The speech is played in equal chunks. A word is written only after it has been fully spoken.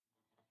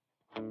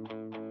Welcome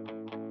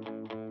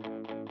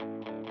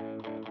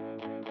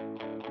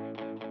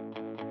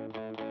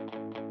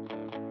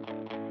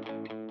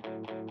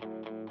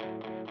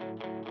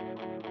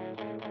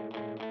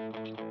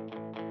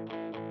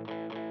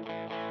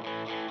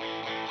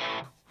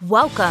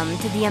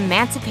to the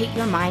Emancipate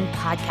Your Mind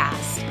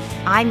podcast.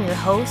 I'm your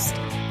host,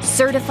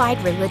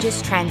 certified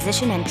religious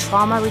transition and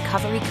trauma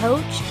recovery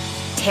coach,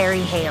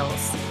 Terry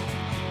Hales.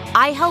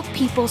 I help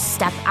people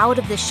step out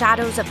of the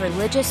shadows of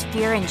religious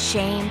fear and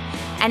shame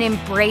and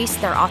embrace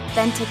their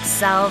authentic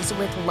selves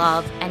with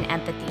love and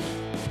empathy.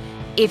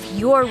 If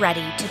you're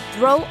ready to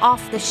throw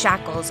off the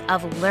shackles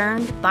of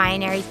learned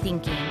binary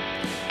thinking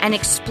and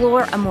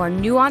explore a more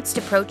nuanced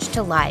approach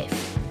to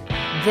life,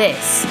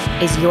 this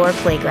is your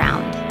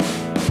playground.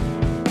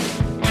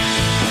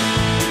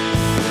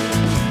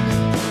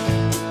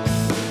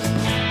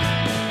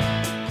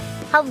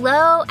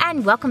 Hello,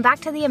 and welcome back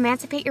to the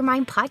Emancipate Your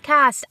Mind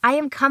podcast. I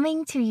am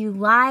coming to you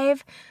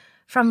live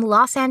from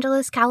Los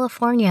Angeles,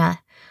 California.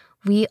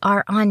 We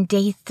are on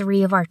day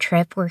 3 of our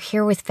trip. We're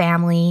here with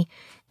family,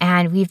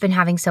 and we've been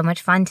having so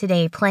much fun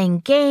today, playing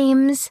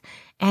games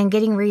and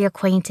getting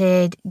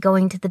reacquainted,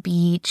 going to the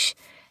beach,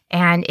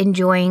 and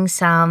enjoying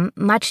some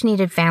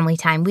much-needed family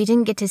time. We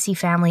didn't get to see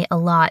family a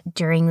lot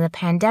during the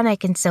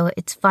pandemic, and so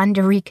it's fun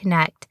to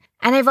reconnect.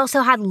 And I've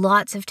also had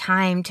lots of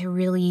time to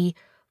really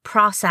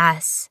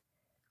process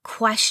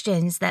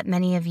questions that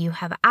many of you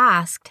have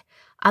asked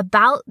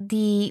about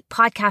the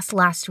podcast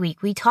last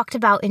week. We talked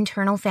about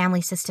internal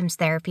family systems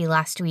therapy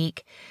last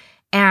week,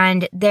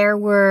 and there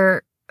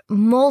were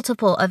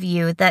multiple of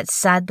you that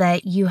said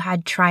that you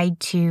had tried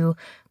to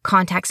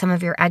contact some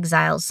of your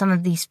exiles, some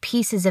of these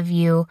pieces of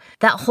you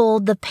that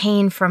hold the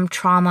pain from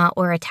trauma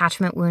or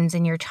attachment wounds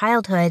in your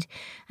childhood,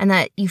 and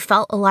that you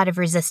felt a lot of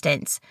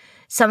resistance.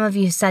 Some of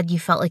you said you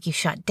felt like you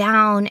shut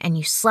down and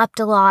you slept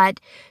a lot.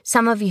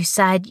 Some of you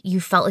said you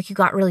felt like you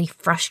got really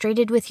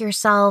frustrated with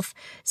yourself.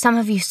 Some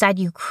of you said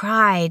you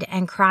cried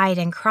and cried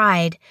and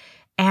cried.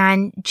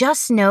 And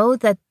just know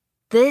that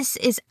this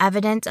is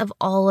evidence of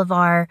all of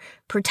our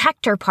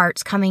protector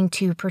parts coming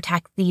to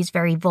protect these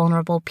very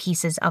vulnerable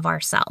pieces of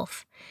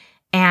ourself.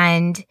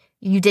 And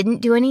you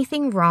didn't do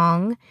anything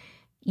wrong.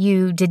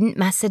 You didn't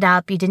mess it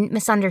up. You didn't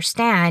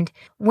misunderstand.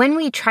 When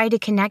we try to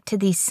connect to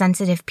these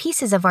sensitive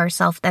pieces of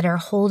ourselves that are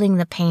holding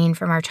the pain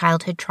from our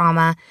childhood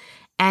trauma,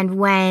 and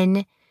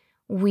when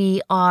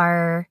we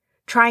are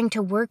trying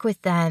to work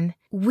with them,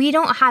 we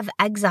don't have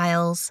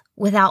exiles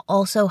without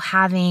also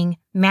having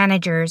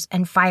managers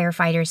and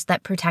firefighters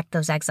that protect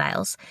those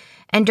exiles.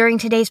 And during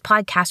today's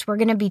podcast, we're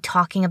going to be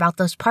talking about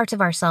those parts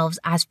of ourselves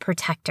as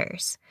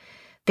protectors,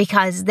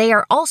 because they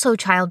are also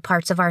child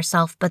parts of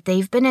ourselves, but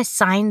they've been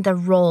assigned the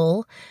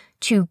role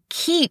to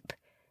keep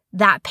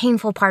that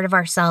painful part of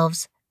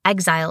ourselves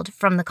exiled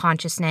from the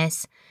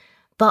consciousness,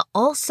 but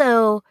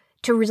also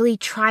to really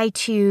try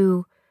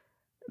to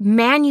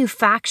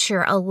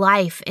manufacture a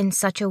life in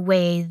such a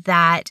way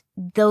that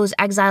those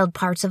exiled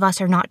parts of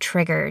us are not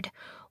triggered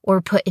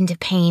or put into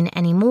pain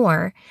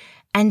anymore.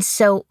 And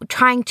so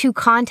trying to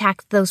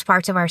contact those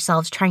parts of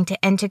ourselves, trying to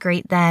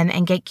integrate them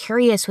and get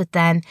curious with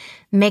them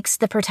makes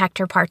the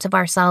protector parts of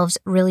ourselves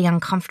really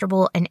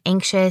uncomfortable and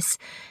anxious.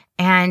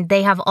 And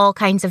they have all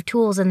kinds of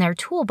tools in their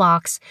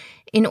toolbox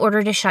in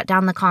order to shut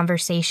down the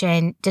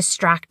conversation,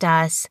 distract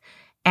us,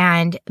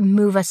 and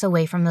move us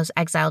away from those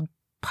exiled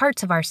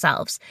parts of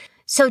ourselves.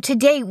 So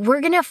today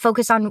we're going to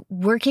focus on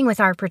working with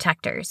our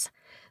protectors.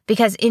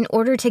 Because in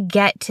order to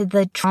get to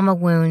the trauma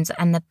wounds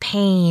and the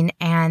pain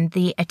and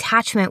the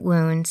attachment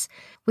wounds,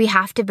 we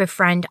have to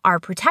befriend our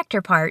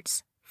protector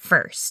parts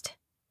first.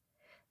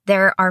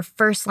 They're our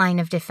first line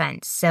of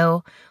defense.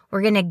 So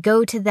we're going to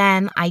go to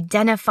them,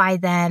 identify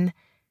them,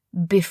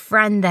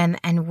 befriend them,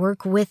 and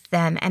work with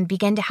them, and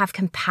begin to have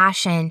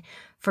compassion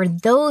for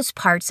those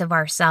parts of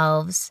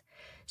ourselves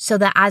so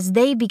that as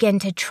they begin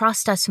to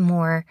trust us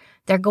more,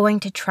 they're going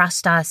to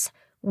trust us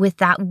with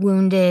that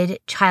wounded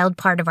child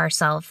part of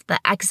ourselves, the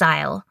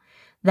exile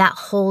that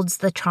holds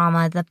the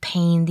trauma, the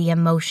pain, the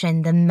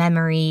emotion, the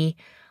memory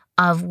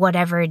of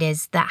whatever it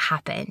is that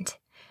happened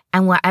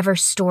and whatever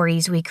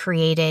stories we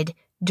created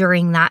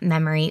during that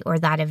memory or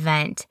that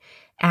event,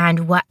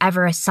 and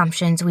whatever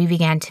assumptions we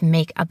began to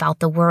make about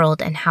the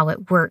world and how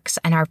it works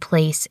and our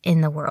place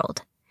in the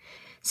world.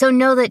 So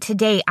know that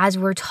today, as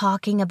we're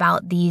talking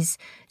about these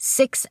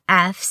 6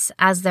 F's,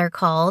 as they're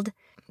called,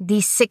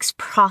 these 6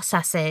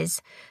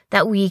 processes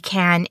that we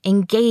can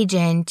engage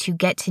in to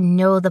get to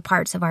know the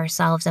parts of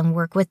ourselves and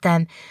work with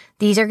them,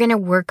 these are going to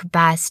work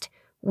best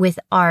with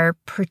our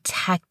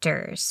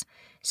protectors.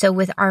 So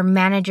with our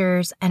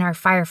managers and our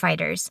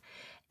firefighters.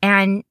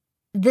 And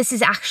this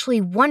is actually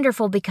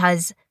wonderful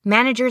because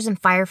managers and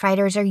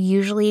firefighters are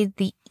usually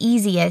the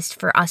easiest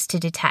for us to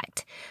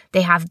detect.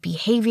 They have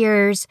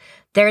behaviors.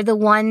 They're the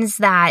ones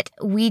that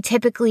we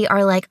typically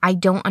are like, I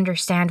don't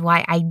understand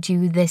why I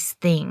do this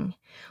thing,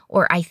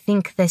 or I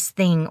think this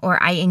thing,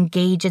 or I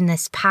engage in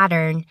this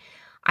pattern.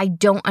 I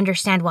don't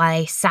understand why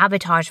I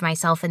sabotage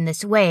myself in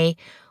this way.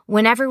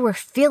 Whenever we're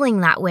feeling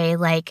that way,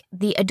 like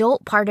the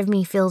adult part of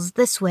me feels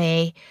this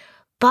way,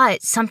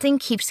 but something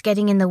keeps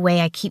getting in the way.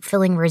 I keep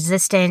feeling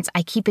resistance.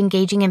 I keep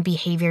engaging in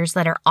behaviors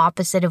that are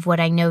opposite of what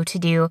I know to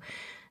do.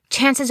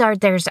 Chances are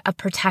there's a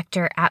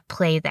protector at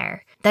play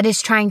there that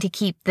is trying to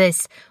keep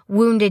this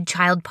wounded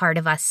child part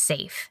of us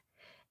safe.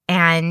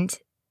 And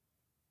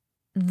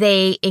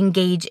they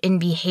engage in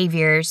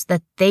behaviors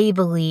that they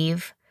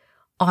believe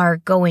are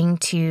going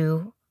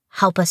to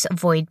help us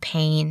avoid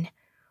pain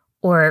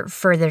or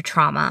further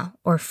trauma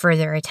or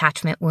further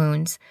attachment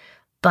wounds.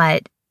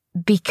 But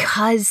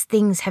because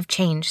things have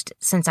changed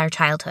since our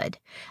childhood,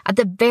 at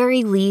the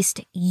very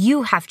least,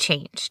 you have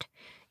changed.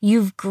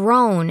 You've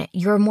grown,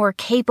 you're more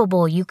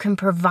capable, you can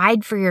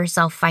provide for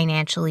yourself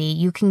financially,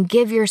 you can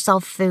give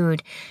yourself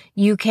food,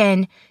 you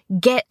can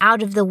get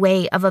out of the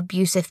way of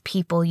abusive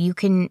people, you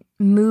can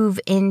move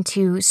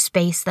into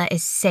space that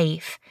is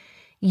safe.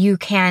 You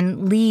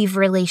can leave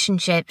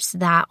relationships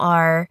that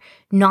are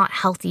not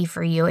healthy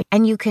for you,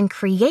 and you can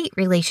create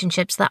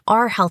relationships that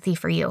are healthy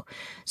for you.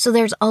 So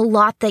there's a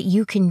lot that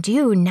you can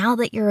do now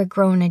that you're a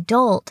grown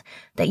adult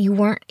that you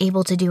weren't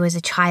able to do as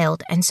a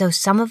child. And so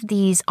some of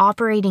these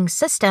operating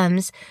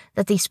systems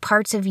that these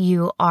parts of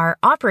you are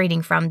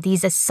operating from,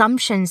 these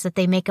assumptions that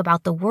they make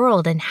about the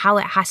world and how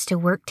it has to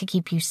work to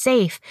keep you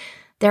safe,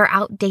 they're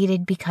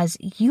outdated because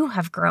you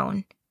have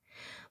grown.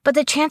 But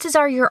the chances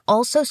are you're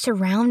also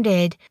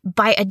surrounded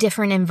by a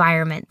different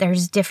environment.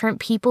 There's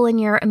different people in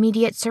your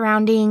immediate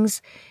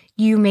surroundings.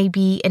 You may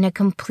be in a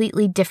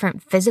completely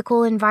different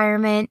physical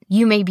environment.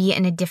 You may be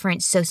in a different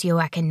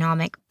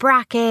socioeconomic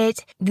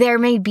bracket. There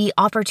may be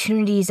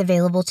opportunities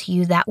available to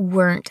you that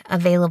weren't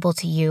available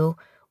to you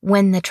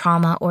when the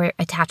trauma or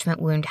attachment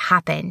wound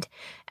happened.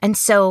 And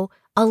so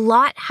a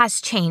lot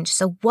has changed.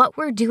 So what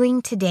we're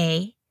doing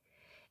today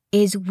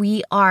is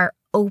we are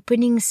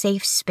opening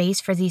safe space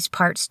for these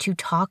parts to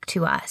talk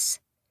to us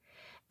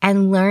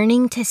and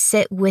learning to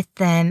sit with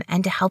them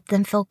and to help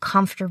them feel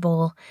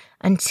comfortable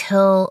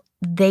until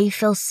they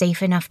feel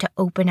safe enough to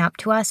open up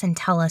to us and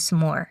tell us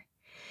more.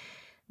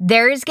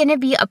 There is going to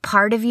be a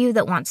part of you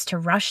that wants to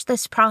rush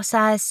this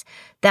process,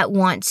 that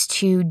wants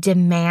to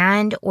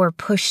demand or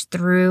push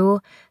through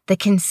the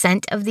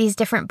consent of these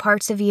different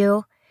parts of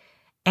you.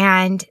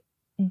 And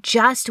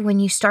just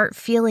when you start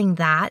feeling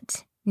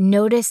that,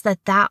 notice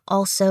that that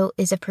also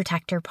is a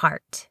protector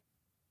part.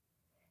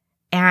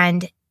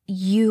 And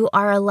you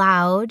are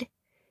allowed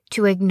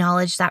to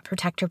acknowledge that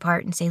protector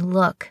part and say,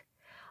 look,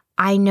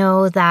 I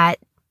know that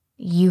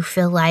you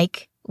feel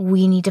like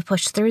we need to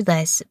push through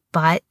this,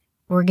 but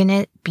we're going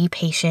to be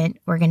patient.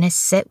 We're going to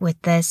sit with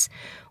this.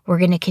 We're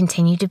going to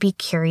continue to be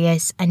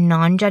curious and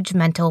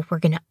non-judgmental. We're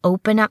going to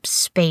open up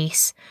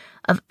space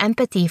of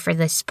empathy for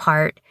this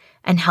part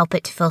and help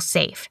it to feel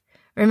safe.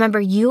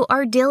 Remember, you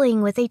are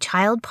dealing with a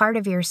child part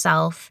of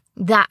yourself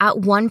that at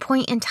one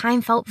point in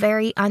time felt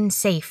very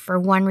unsafe for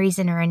one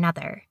reason or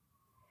another.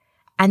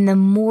 And the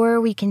more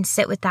we can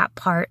sit with that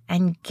part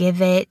and give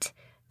it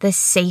the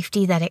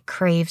safety that it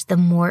craves, the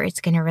more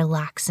it's going to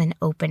relax and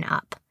open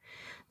up.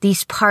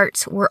 These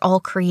parts were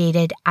all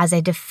created as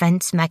a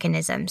defense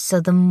mechanism.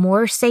 So the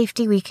more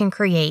safety we can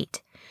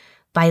create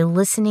by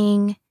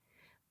listening,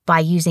 by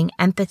using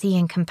empathy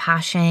and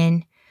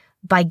compassion,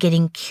 by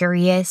getting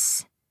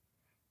curious,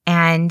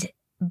 and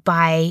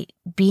by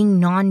being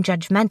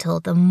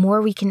non-judgmental, the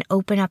more we can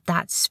open up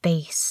that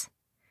space,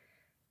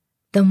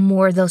 the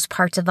more those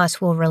parts of us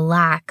will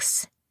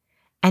relax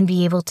and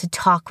be able to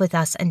talk with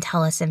us and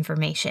tell us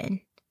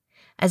information.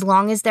 As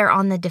long as they're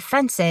on the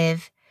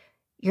defensive,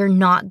 you're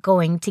not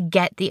going to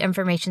get the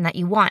information that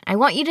you want. I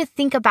want you to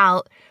think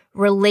about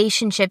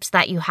relationships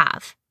that you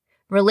have.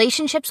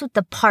 Relationships with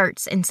the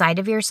parts inside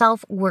of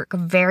yourself work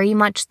very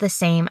much the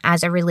same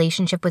as a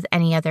relationship with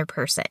any other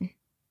person.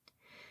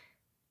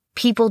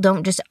 People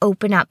don't just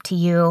open up to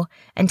you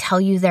and tell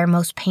you their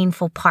most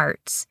painful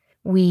parts.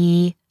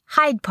 We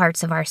hide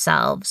parts of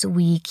ourselves.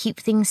 We keep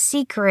things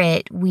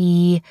secret.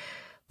 We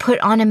put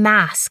on a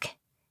mask.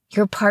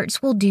 Your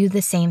parts will do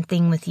the same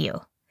thing with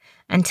you.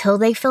 Until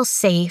they feel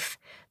safe,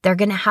 they're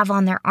going to have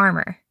on their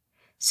armor.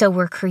 So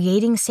we're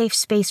creating safe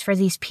space for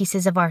these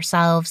pieces of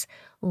ourselves,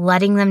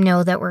 letting them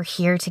know that we're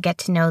here to get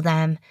to know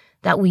them,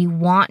 that we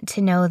want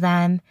to know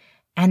them,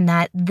 and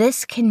that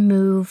this can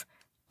move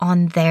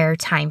on their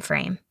time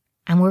frame.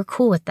 And we're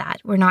cool with that.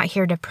 We're not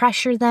here to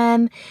pressure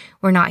them.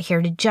 We're not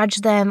here to judge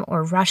them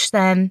or rush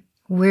them.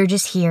 We're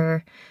just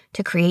here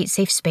to create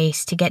safe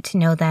space, to get to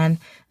know them,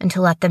 and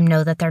to let them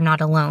know that they're not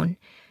alone.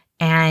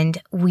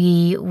 And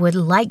we would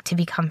like to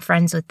become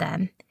friends with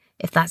them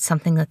if that's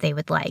something that they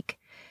would like.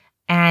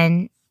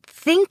 And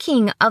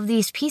thinking of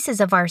these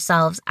pieces of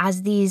ourselves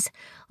as these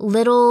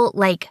little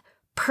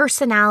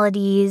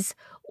personalities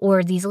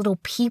or these little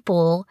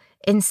people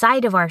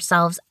inside of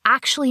ourselves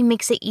actually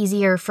makes it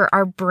easier for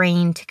our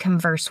brain to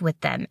converse with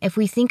them. If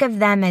we think of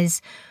them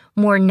as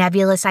more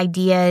nebulous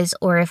ideas,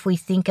 or if we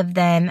think of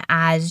them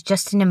as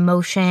just an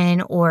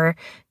emotion or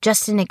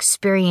just an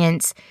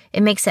experience,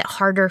 it makes it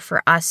harder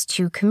for us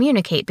to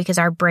communicate because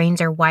our brains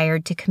are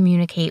wired to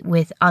communicate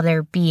with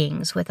other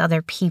beings, with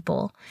other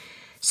people.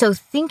 So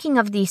thinking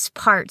of these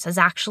parts as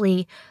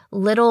actually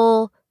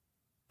little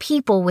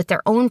people with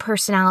their own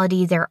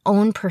personality, their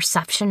own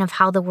perception of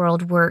how the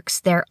world works,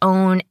 their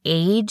own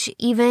age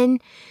even,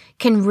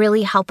 can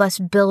really help us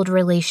build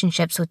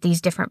relationships with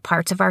these different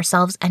parts of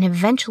ourselves and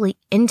eventually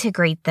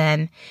integrate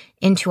them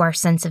into our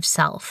sense of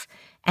self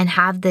and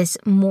have this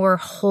more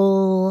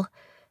whole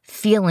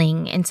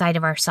feeling inside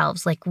of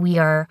ourselves, like we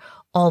are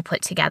all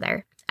put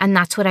together. And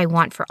that's what I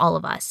want for all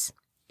of us.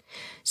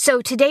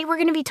 So today we're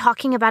going to be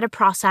talking about a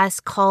process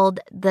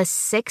called the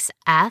 6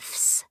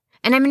 Fs.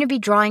 And I'm going to be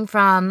drawing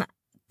from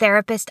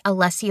therapist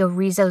Alessio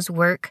Rizzo's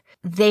work.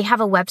 They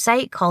have a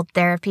website called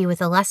Therapy with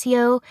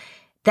Alessio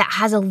that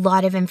has a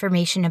lot of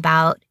information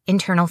about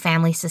internal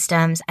family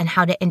systems and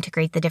how to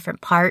integrate the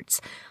different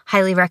parts.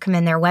 Highly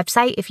recommend their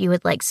website if you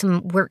would like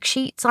some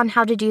worksheets on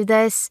how to do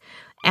this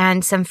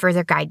and some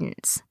further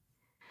guidance.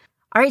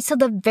 All right, so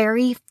the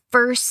very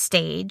first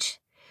stage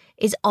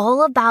is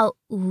all about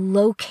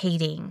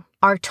locating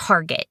our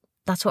target.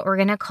 That's what we're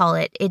going to call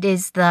it. It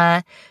is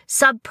the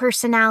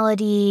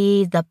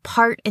subpersonality, the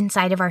part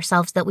inside of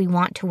ourselves that we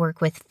want to work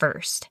with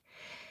first.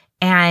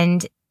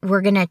 And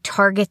we're going to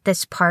target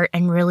this part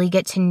and really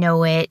get to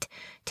know it,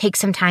 take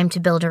some time to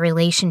build a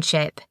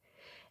relationship.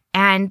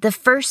 And the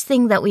first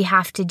thing that we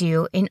have to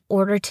do in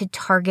order to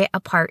target a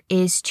part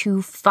is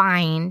to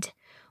find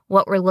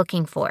what we're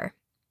looking for.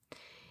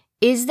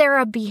 Is there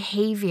a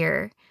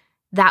behavior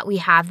that we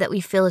have that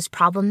we feel is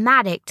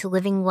problematic to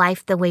living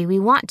life the way we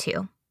want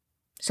to?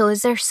 So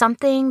is there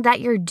something that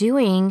you're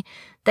doing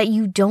that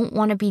you don't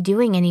want to be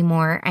doing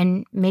anymore?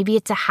 And maybe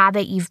it's a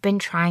habit you've been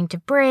trying to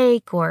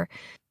break, or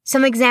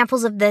some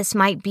examples of this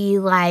might be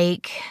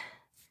like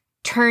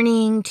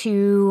turning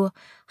to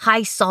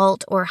high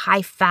salt or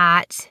high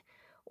fat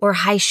or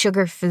high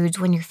sugar foods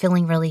when you're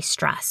feeling really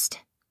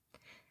stressed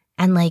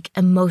and like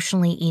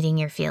emotionally eating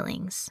your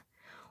feelings.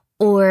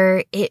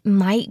 Or it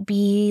might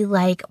be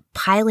like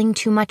piling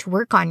too much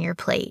work on your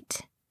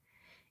plate.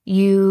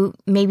 You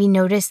maybe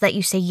notice that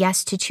you say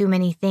yes to too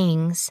many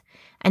things.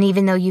 And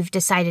even though you've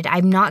decided,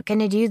 I'm not going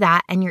to do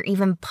that, and you're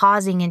even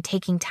pausing and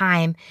taking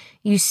time,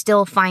 you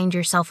still find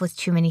yourself with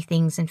too many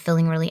things and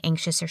feeling really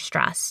anxious or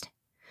stressed.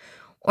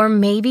 Or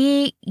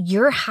maybe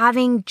you're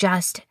having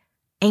just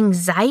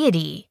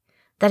anxiety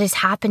that is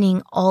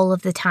happening all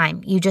of the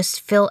time. You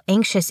just feel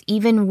anxious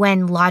even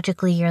when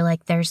logically you're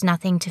like, there's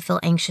nothing to feel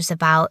anxious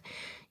about.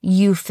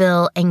 You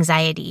feel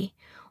anxiety.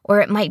 Or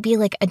it might be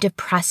like a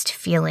depressed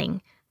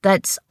feeling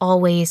that's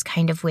always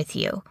kind of with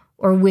you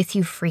or with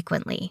you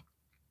frequently.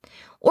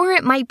 Or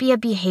it might be a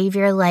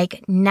behavior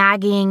like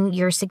nagging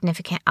your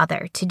significant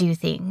other to do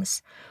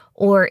things.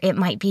 Or it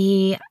might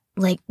be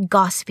like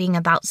gossiping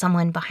about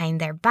someone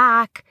behind their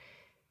back.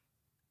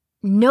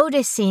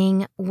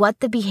 Noticing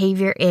what the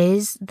behavior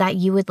is that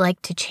you would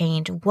like to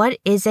change. What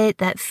is it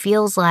that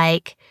feels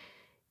like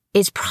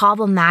is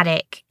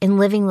problematic in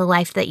living the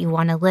life that you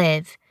want to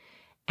live?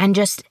 And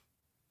just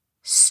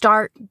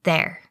start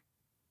there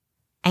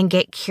and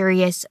get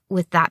curious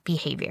with that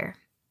behavior.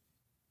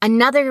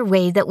 Another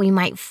way that we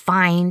might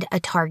find a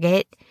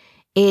target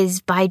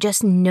is by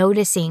just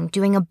noticing,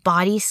 doing a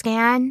body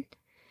scan.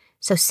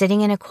 So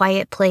sitting in a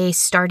quiet place,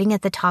 starting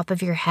at the top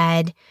of your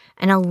head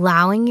and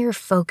allowing your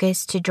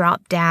focus to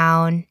drop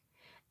down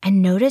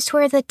and notice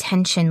where the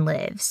tension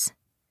lives.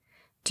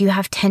 Do you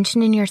have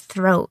tension in your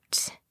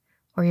throat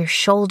or your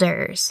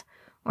shoulders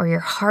or your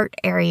heart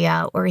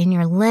area or in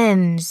your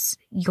limbs,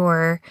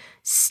 your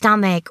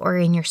stomach or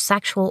in your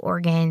sexual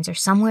organs or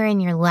somewhere in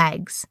your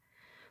legs?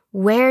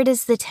 Where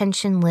does the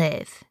tension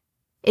live?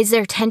 Is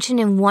there tension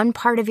in one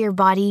part of your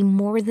body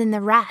more than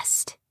the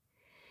rest?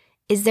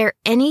 Is there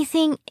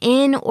anything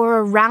in or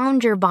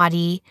around your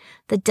body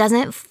that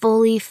doesn't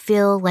fully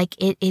feel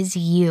like it is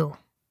you?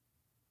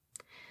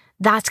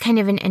 That's kind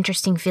of an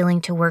interesting feeling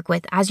to work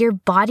with. As you're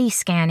body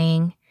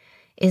scanning,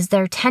 is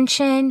there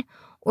tension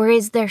or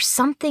is there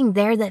something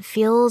there that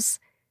feels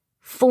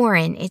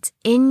foreign? It's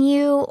in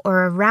you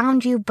or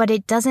around you, but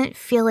it doesn't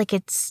feel like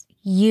it's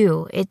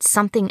you. It's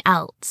something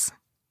else.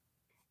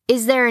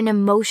 Is there an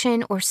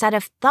emotion or set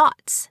of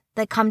thoughts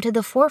that come to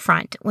the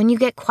forefront? When you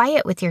get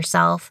quiet with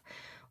yourself,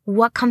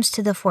 what comes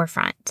to the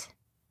forefront?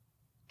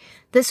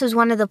 This was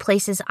one of the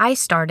places I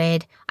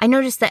started. I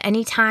noticed that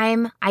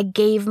anytime I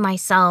gave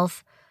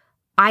myself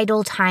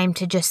idle time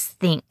to just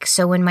think,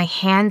 so when my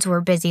hands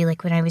were busy,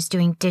 like when I was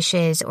doing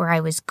dishes or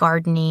I was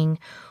gardening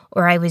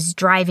or I was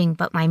driving,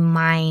 but my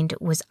mind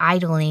was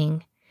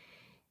idling,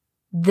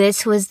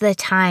 this was the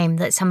time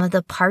that some of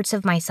the parts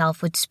of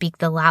myself would speak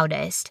the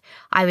loudest.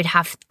 I would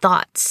have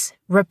thoughts,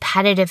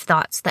 repetitive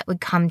thoughts that would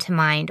come to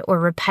mind or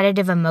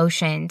repetitive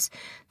emotions.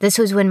 This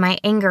was when my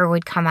anger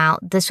would come out.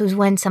 This was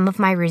when some of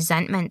my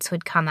resentments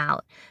would come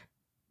out.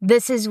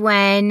 This is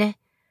when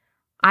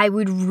I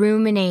would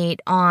ruminate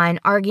on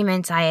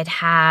arguments I had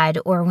had,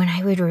 or when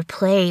I would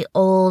replay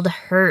old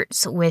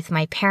hurts with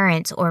my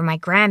parents or my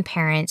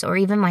grandparents or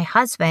even my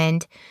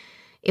husband.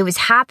 It was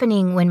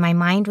happening when my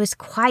mind was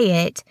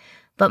quiet,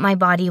 but my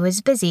body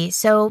was busy.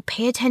 So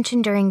pay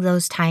attention during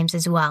those times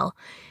as well.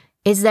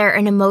 Is there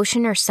an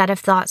emotion or set of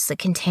thoughts that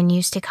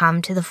continues to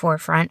come to the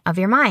forefront of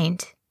your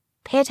mind?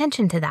 Pay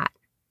attention to that.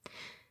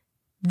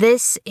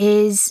 This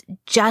is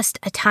just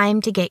a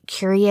time to get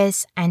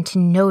curious and to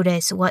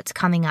notice what's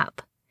coming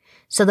up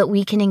so that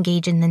we can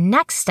engage in the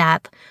next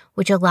step,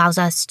 which allows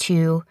us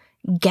to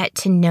get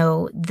to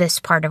know this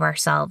part of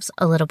ourselves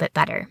a little bit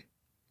better.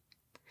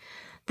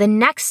 The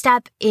next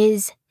step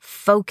is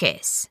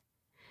focus.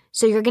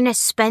 So you're going to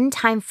spend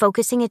time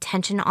focusing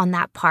attention on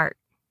that part.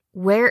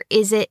 Where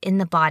is it in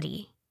the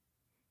body?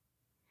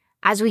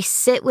 As we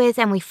sit with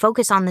and we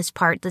focus on this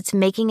part that's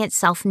making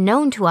itself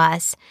known to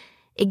us,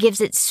 it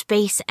gives it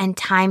space and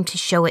time to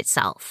show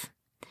itself.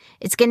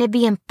 It's going to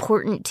be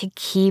important to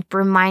keep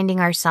reminding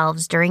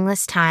ourselves during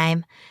this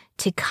time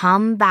to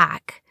come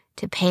back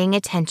to paying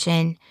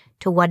attention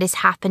to what is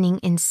happening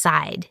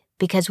inside,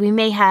 because we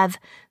may have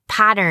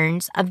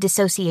patterns of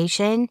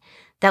dissociation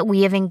that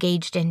we have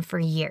engaged in for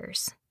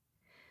years.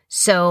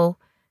 So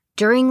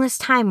during this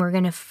time, we're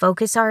going to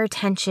focus our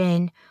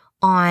attention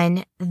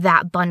on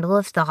that bundle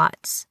of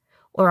thoughts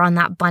or on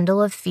that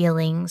bundle of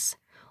feelings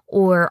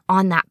or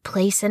on that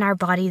place in our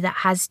body that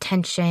has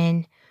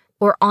tension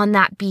or on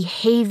that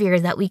behavior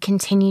that we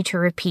continue to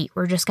repeat.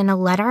 We're just going to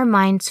let our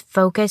minds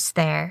focus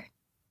there,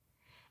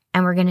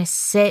 and we're going to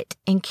sit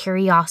in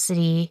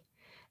curiosity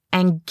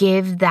and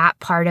give that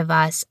part of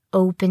us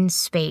open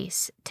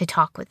space to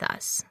talk with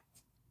us.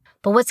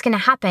 But what's going to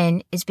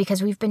happen is,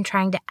 because we've been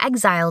trying to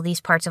exile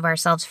these parts of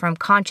ourselves from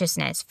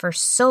consciousness for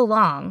so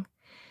long,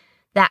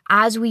 that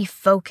as we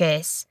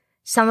focus,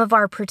 some of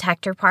our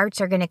protector parts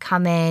are going to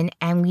come in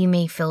and we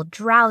may feel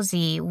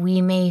drowsy,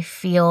 we may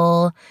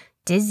feel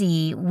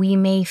dizzy, we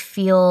may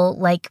feel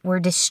like we're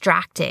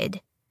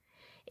distracted.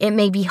 It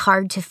may be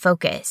hard to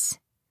focus.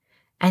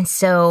 And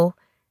so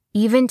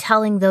even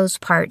telling those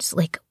parts,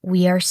 like,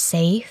 we are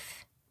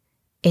safe,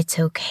 it's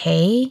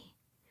okay,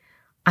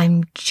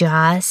 I'm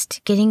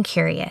just getting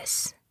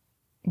curious,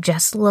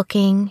 just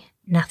looking,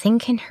 nothing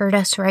can hurt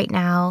us right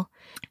now,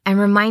 and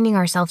reminding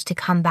ourselves to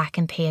come back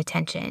and pay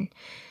attention.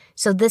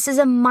 So this is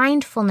a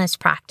mindfulness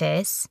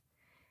practice.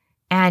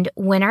 And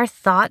when our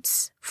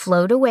thoughts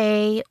float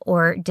away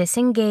or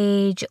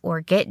disengage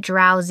or get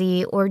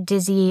drowsy or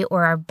dizzy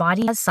or our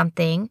body does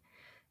something,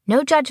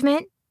 no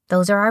judgment,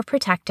 those are our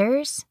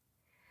protectors.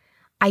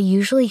 I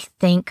usually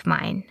thank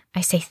mine.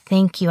 I say,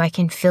 thank you, I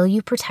can feel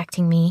you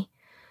protecting me.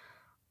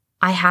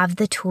 I have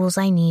the tools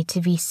I need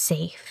to be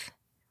safe.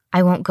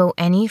 I won't go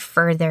any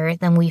further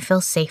than we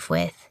feel safe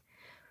with.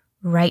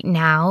 Right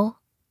now,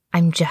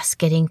 I'm just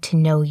getting to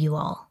know you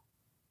all.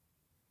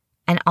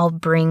 And I'll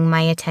bring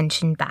my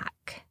attention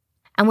back.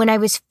 And when I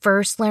was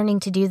first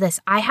learning to do this,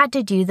 I had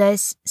to do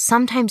this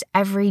sometimes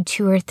every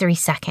 2 or 3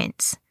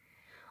 seconds.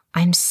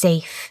 I'm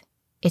safe.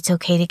 It's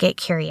okay to get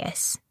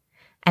curious.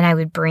 And I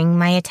would bring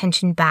my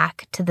attention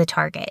back to the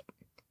target.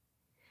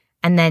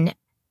 And then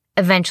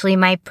eventually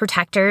my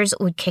protectors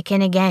would kick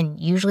in again,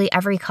 usually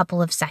every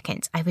couple of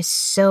seconds. I was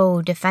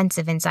so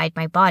defensive inside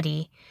my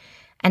body.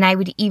 And I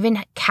would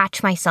even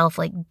catch myself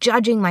like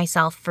judging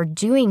myself for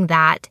doing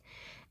that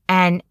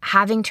and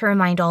having to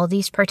remind all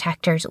these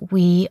protectors,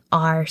 we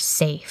are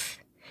safe.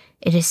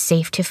 It is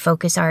safe to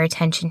focus our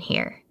attention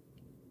here.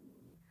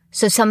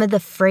 So some of the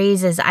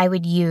phrases I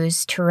would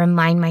use to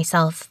remind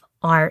myself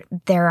are,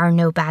 there are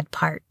no bad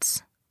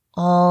parts.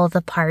 All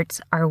the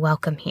parts are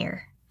welcome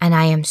here. And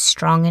I am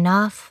strong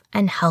enough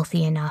and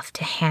healthy enough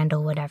to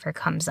handle whatever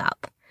comes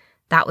up.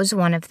 That was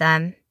one of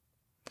them.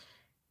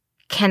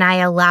 Can I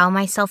allow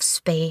myself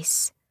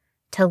space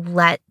to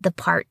let the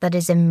part that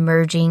is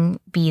emerging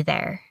be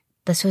there?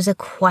 This was a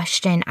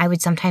question I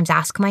would sometimes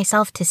ask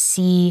myself to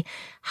see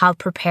how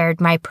prepared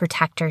my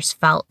protectors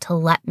felt to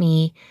let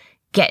me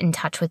get in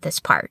touch with this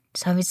part.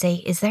 So I would say,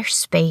 is there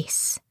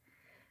space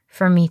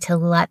for me to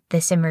let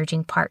this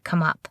emerging part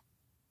come up?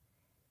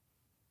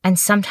 And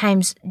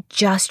sometimes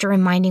just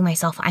reminding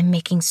myself I'm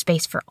making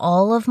space for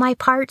all of my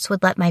parts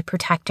would let my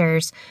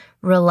protectors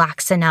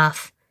relax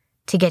enough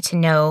to get to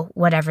know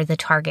whatever the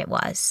target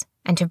was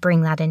and to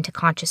bring that into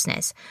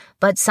consciousness.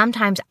 But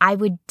sometimes I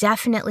would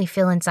definitely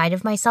feel inside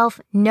of myself,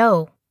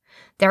 no,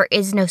 there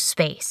is no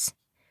space.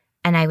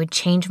 And I would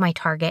change my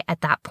target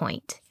at that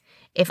point.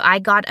 If I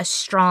got a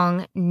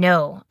strong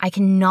no, I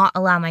cannot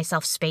allow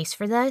myself space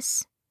for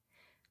this,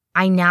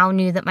 I now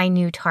knew that my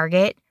new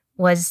target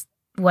was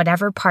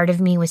whatever part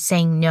of me was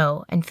saying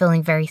no and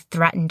feeling very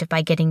threatened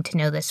by getting to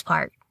know this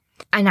part.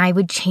 And I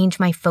would change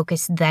my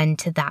focus then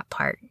to that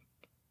part.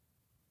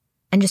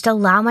 And just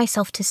allow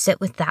myself to sit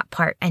with that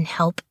part and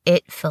help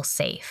it feel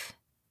safe.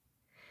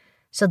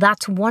 So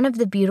that's one of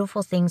the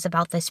beautiful things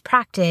about this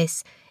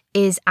practice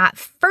is at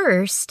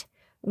first,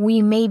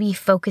 we may be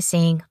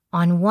focusing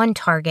on one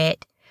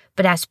target,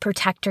 but as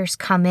protectors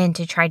come in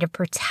to try to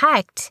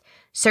protect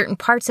certain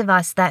parts of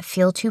us that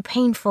feel too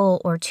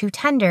painful or too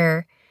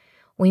tender,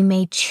 we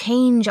may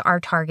change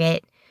our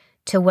target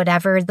to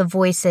whatever the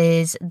voice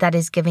is that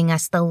is giving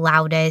us the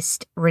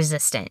loudest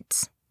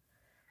resistance.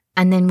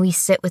 And then we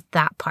sit with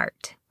that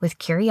part, with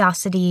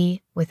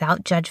curiosity,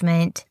 without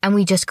judgment, and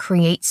we just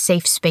create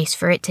safe space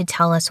for it to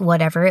tell us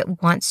whatever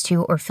it wants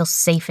to or feel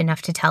safe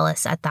enough to tell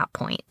us at that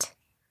point.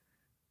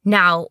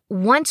 Now,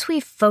 once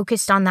we've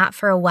focused on that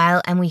for a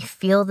while and we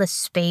feel the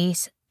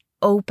space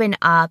open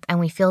up and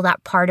we feel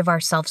that part of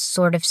ourselves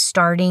sort of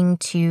starting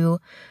to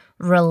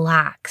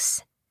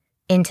relax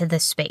into the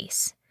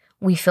space.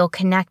 We feel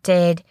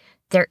connected.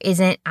 There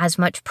isn't as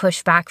much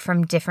pushback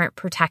from different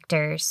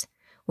protectors.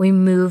 We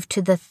move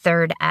to the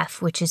third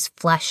F, which is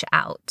flesh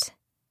out.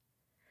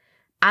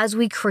 As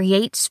we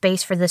create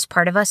space for this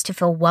part of us to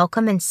feel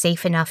welcome and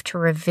safe enough to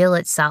reveal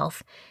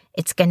itself,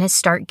 it's going to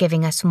start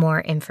giving us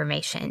more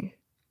information.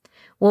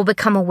 We'll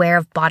become aware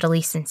of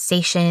bodily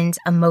sensations,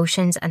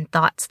 emotions, and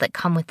thoughts that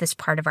come with this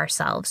part of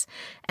ourselves.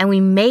 And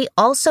we may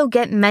also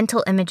get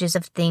mental images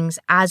of things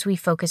as we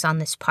focus on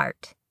this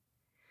part.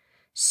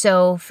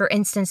 So, for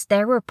instance,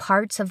 there were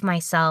parts of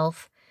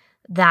myself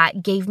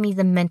that gave me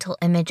the mental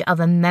image of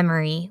a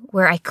memory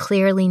where I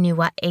clearly knew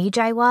what age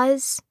I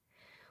was,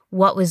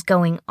 what was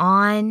going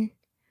on,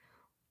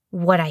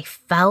 what I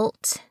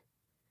felt,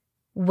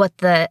 what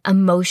the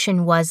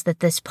emotion was that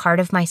this part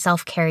of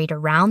myself carried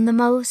around the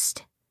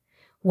most,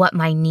 what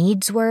my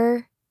needs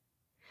were.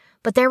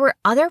 But there were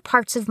other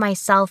parts of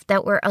myself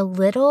that were a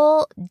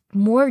little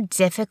more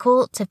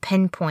difficult to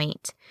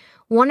pinpoint.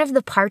 One of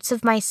the parts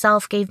of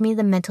myself gave me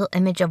the mental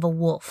image of a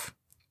wolf.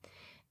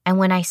 And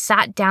when I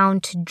sat down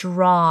to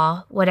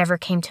draw whatever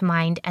came to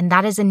mind, and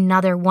that is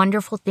another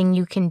wonderful thing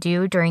you can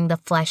do during the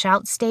flesh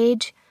out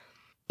stage,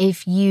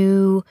 if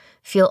you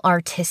feel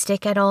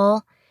artistic at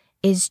all,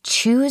 is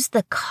choose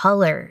the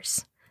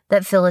colors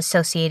that feel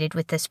associated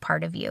with this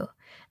part of you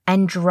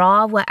and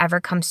draw whatever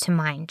comes to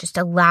mind. Just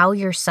allow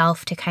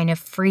yourself to kind of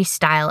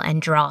freestyle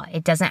and draw.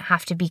 It doesn't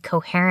have to be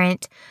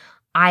coherent.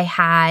 I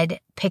had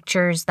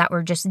pictures that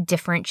were just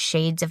different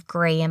shades of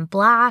gray and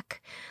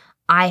black.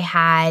 I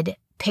had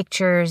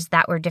pictures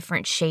that were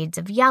different shades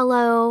of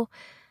yellow.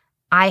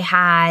 I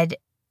had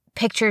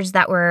pictures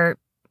that were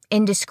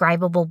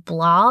indescribable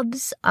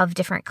blobs of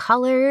different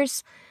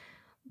colors.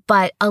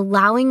 But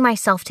allowing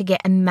myself to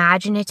get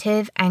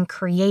imaginative and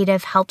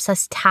creative helps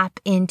us tap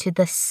into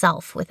the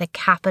self with a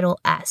capital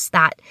S,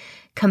 that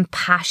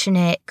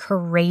compassionate,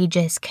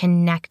 courageous,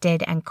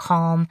 connected, and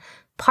calm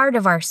part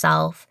of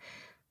ourself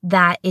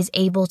that is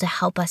able to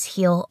help us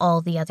heal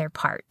all the other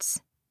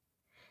parts.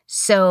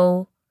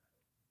 So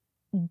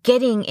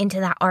getting into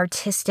that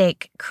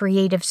artistic,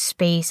 creative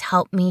space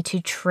helped me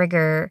to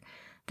trigger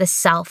the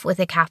self with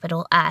a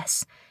capital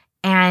S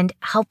and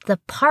help the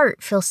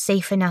part feel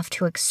safe enough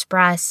to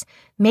express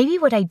maybe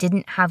what I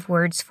didn't have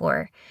words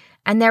for.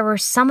 And there were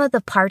some of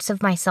the parts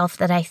of myself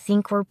that I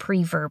think were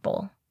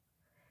pre-verbal.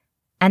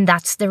 And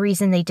that's the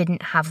reason they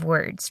didn't have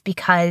words,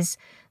 because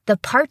the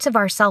parts of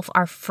ourself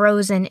are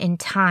frozen in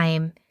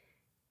time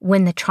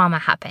when the trauma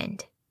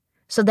happened.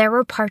 So there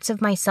were parts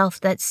of myself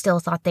that still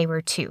thought they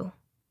were two.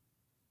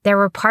 There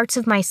were parts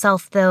of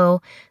myself,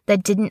 though,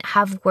 that didn't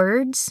have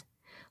words,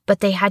 but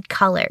they had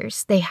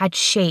colors, they had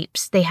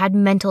shapes, they had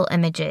mental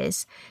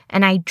images,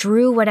 and I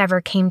drew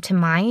whatever came to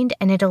mind,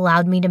 and it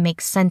allowed me to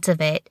make sense of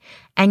it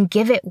and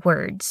give it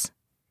words.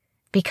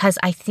 Because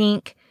I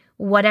think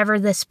whatever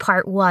this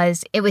part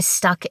was, it was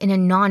stuck in a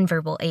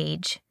nonverbal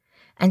age.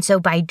 And so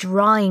by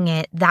drawing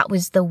it, that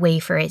was the way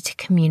for it to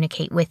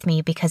communicate with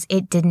me, because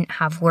it didn't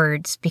have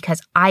words,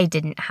 because I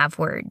didn't have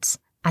words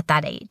at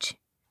that age.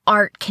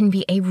 Art can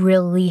be a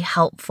really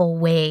helpful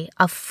way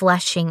of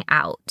fleshing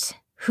out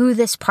who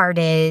this part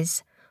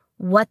is,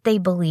 what they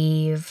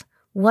believe,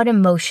 what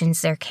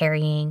emotions they're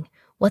carrying,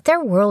 what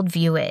their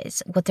worldview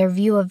is, what their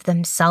view of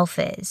themselves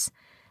is,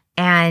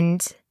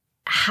 and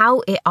how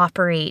it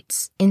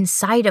operates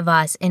inside of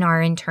us in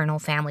our internal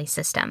family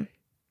system.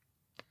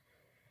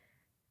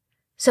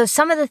 So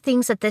some of the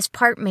things that this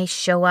part may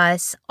show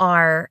us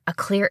are a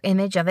clear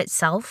image of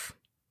itself.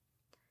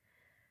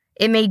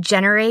 It may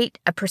generate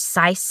a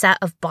precise set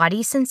of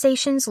body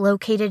sensations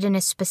located in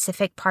a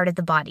specific part of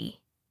the body.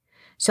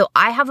 So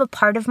I have a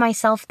part of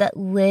myself that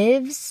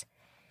lives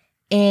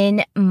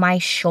in my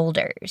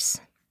shoulders.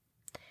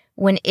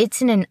 When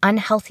it's in an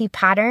unhealthy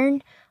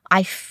pattern,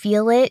 I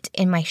feel it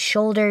in my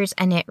shoulders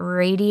and it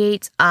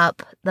radiates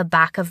up the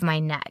back of my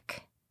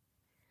neck.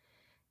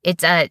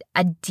 It's a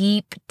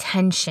deep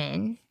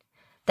tension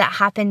that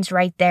happens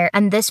right there.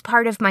 And this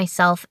part of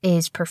myself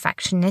is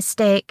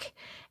perfectionistic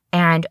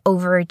and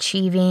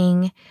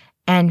overachieving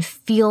and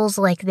feels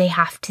like they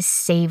have to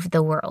save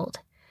the world.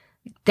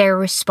 They're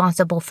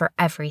responsible for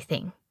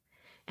everything.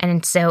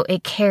 And so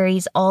it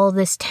carries all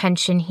this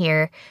tension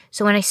here.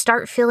 So when I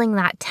start feeling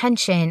that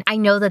tension, I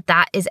know that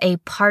that is a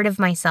part of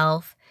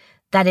myself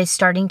that is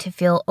starting to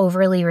feel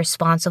overly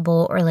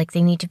responsible or like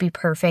they need to be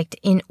perfect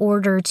in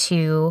order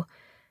to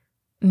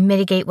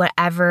mitigate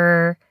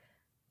whatever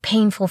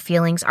painful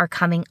feelings are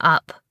coming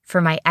up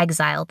for my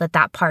exile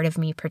that part of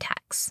me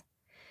protects.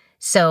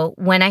 So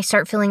when I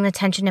start feeling the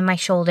tension in my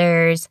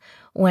shoulders,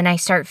 when I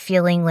start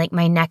feeling like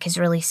my neck is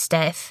really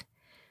stiff,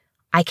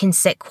 I can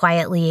sit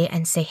quietly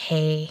and say,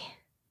 hey,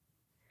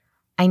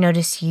 I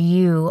notice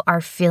you are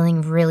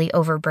feeling really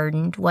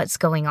overburdened. What's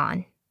going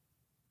on?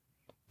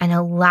 And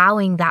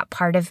allowing that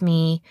part of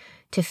me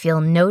to feel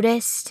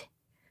noticed,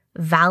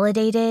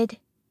 validated,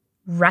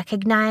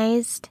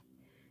 recognized,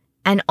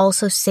 and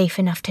also safe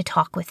enough to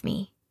talk with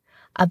me.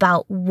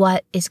 about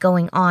what is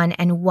going on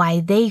and why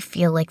they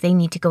feel like they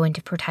need to go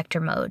into protector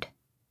mode.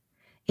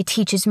 It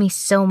teaches me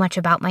so much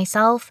about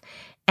myself,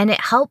 and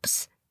it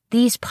helps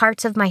these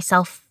parts of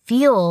myself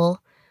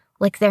feel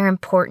like they're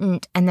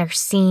important and they're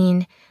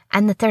seen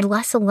and that they're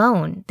less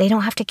alone. They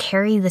don't have to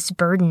carry this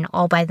burden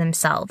all by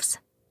themselves.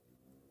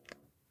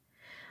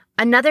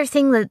 Another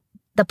thing that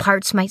the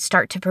parts might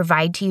start to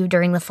provide to you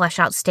during the flesh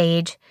out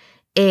stage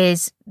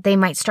is they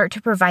might start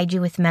to provide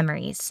you with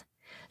memories.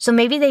 So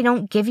maybe they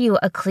don't give you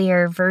a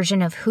clear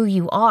version of who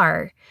you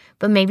are,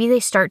 but maybe they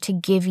start to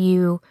give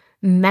you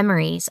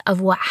memories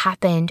of what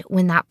happened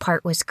when that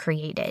part was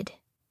created.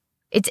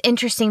 It's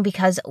interesting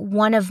because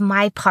one of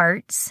my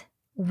parts,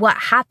 what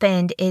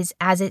happened is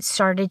as it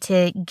started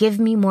to give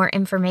me more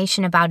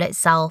information about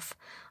itself,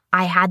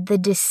 I had the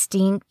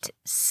distinct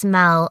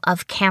smell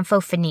of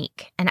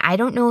camphophenique. And I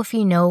don't know if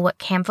you know what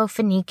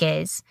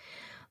camphophenique is,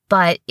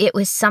 but it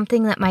was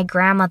something that my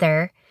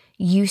grandmother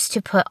used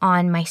to put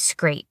on my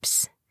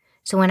scrapes.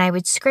 So when I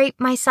would scrape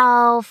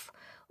myself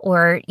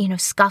or,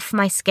 scuff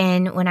my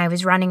skin when I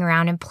was running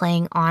around and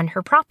playing on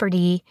her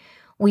property,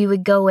 we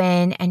would go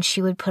in and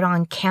she would put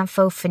on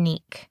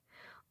camphophenique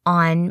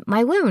on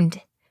my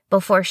wound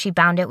before she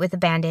bound it with a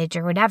bandage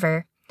or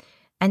whatever.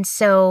 And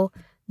so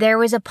there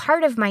was a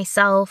part of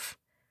myself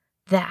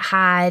that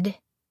had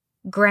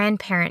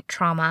grandparent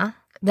trauma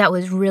that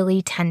was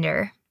really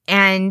tender.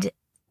 And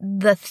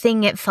the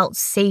thing it felt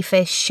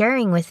safest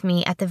sharing with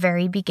me at the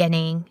very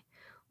beginning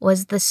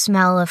was the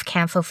smell of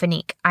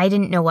camphophenique. I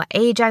didn't know what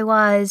age I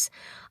was.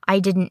 I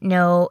didn't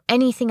know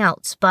anything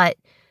else, but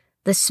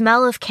the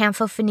smell of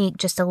camphophenique,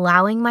 just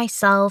allowing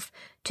myself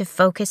to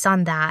focus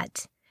on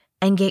that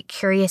and get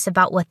curious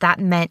about what that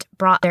meant,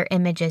 brought their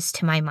images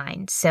to my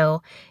mind.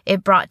 So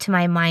it brought to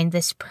my mind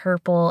this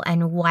purple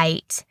and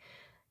white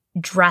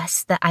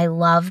dress that I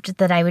loved,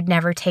 that I would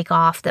never take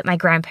off, that my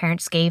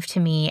grandparents gave to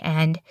me.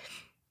 And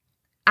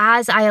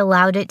as I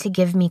allowed it to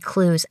give me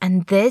clues,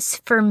 and this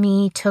for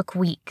me took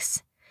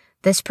weeks.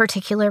 This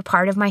particular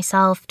part of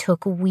myself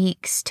took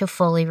weeks to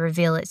fully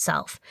reveal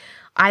itself.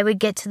 I would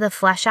get to the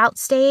flesh out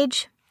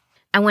stage,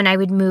 and when I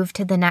would move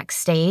to the next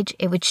stage,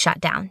 it would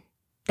shut down.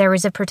 There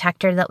was a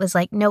protector that was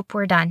like, nope,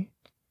 we're done.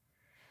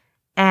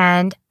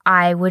 And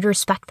I would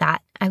respect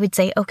that. I would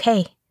say,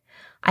 okay,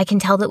 I can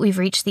tell that we've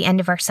reached the end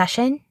of our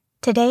session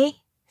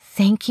today.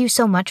 Thank you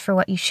so much for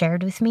what you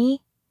shared with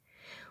me.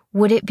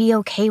 Would it be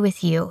okay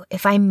with you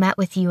if I met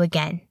with you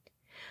again?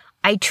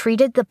 I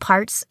treated the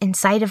parts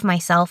inside of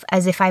myself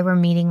as if I were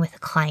meeting with a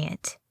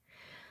client.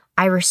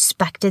 I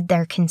respected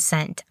their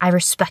consent. I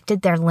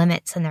respected their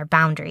limits and their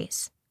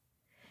boundaries.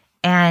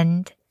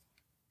 And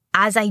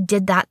as I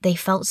did that, they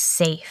felt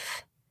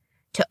safe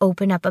to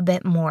open up a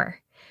bit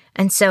more.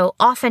 And so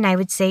often I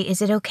would say,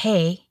 is it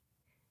okay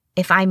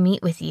if I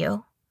meet with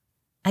you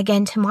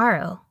again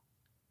tomorrow?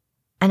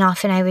 And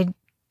often I would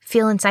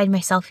feel inside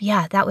myself,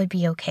 yeah, that would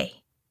be okay.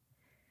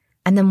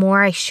 And the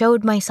more I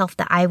showed myself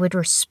that I would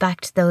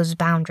respect those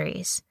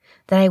boundaries,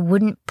 that I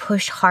wouldn't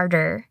push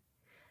harder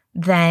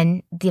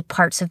than the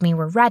parts of me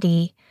were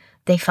ready,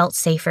 they felt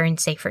safer and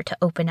safer to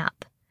open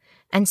up.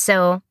 And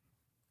so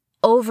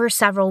over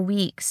several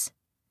weeks,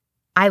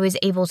 I was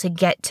able to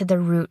get to the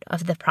root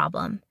of the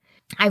problem.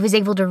 I was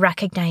able to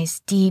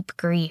recognize deep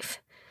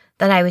grief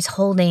that I was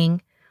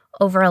holding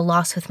over a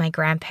loss with my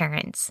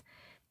grandparents.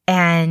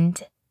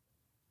 And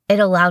it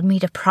allowed me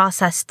to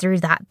process through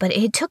that. But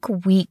it took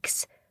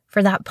weeks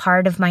for that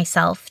part of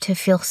myself to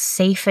feel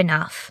safe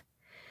enough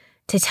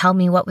to tell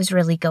me what was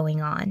really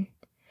going on.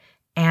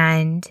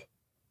 And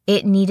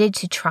it needed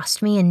to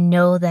trust me and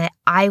know that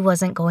I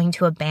wasn't going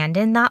to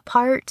abandon that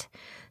part,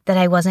 that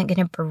I wasn't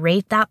going to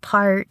berate that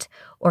part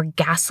or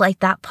gaslight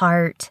that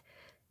part.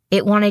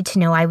 It wanted to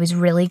know I was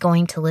really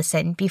going to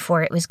listen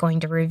before it was going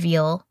to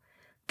reveal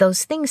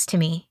those things to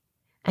me.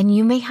 And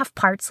you may have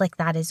parts like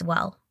that as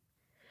well.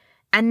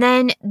 And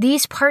then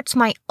these parts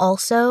might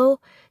also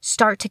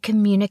start to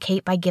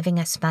communicate by giving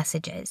us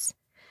messages.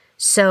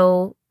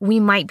 So we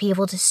might be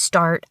able to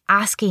start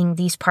asking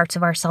these parts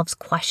of ourselves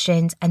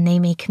questions, and they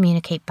may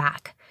communicate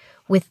back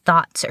with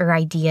thoughts or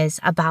ideas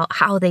about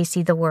how they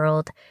see the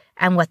world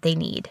and what they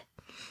need.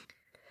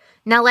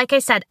 Now, like I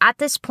said, at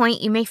this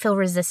point, you may feel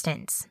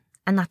resistance,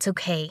 and that's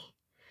okay.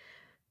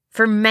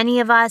 For many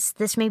of us,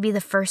 this may be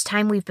the first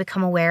time we've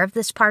become aware of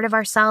this part of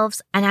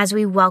ourselves, and as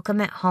we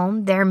welcome it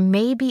home, there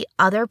may be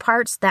other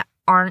parts that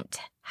aren't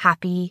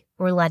happy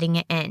or letting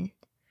it in.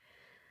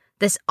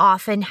 This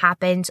often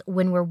happens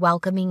when we're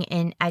welcoming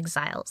in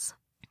exiles.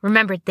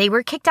 Remember, they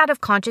were kicked out of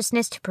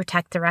consciousness to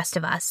protect the rest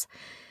of us.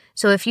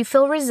 So if you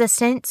feel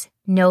resistance,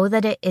 know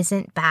that it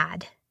isn't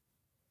bad.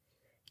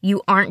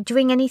 You aren't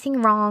doing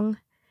anything wrong.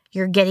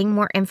 You're getting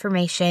more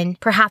information,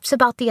 perhaps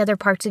about the other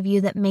parts of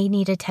you that may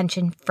need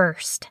attention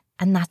first,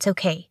 and that's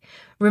okay.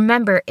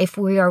 Remember, if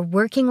we are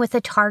working with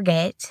a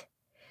target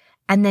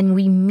and then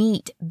we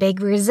meet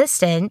big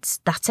resistance,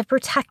 that's a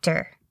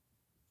protector.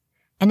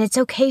 And it's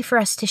okay for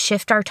us to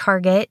shift our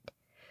target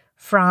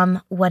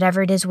from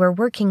whatever it is we're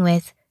working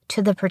with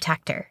to the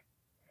protector.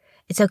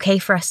 It's okay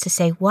for us to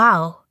say,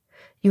 wow,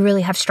 You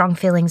really have strong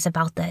feelings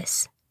about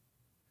this.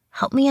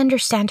 Help me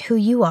understand who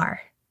you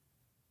are.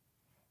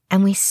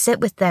 And we sit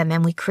with them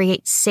and we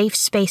create safe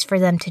space for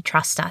them to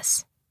trust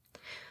us.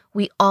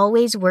 We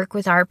always work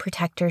with our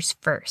protectors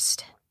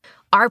first.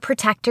 Our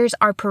protectors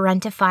are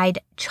parentified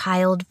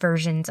child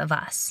versions of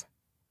us.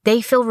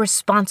 They feel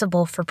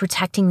responsible for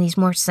protecting these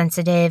more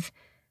sensitive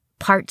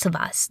parts of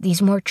us,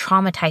 these more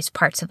traumatized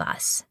parts of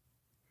us.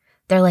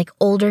 They're like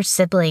older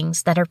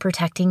siblings that are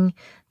protecting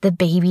the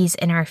babies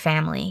in our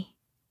family.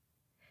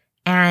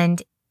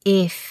 And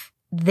if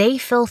they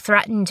feel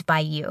threatened by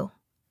you,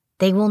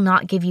 they will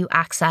not give you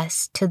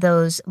access to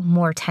those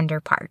more tender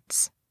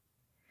parts.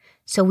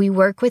 So we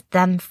work with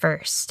them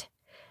first,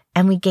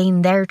 and we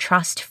gain their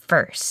trust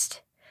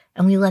first,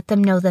 and we let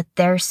them know that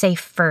they're safe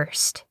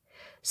first,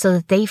 so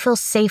that they feel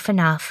safe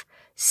enough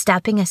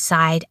stepping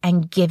aside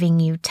and giving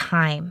you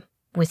time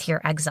with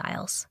your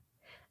exiles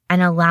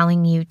and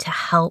allowing you to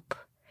help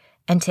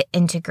and to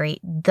integrate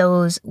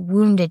those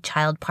wounded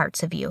child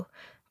parts of you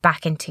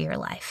back into your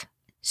life.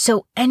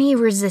 So any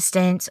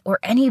resistance or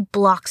any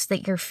blocks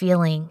that you're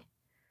feeling,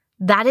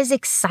 that is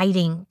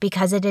exciting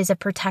because it is a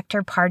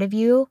protector part of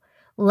you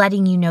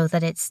letting you know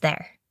that it's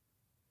there.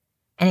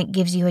 And it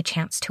gives you a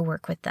chance to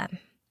work with them.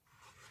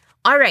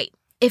 All right.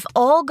 If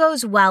all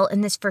goes well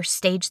in this first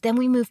stage, then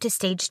we move to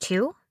stage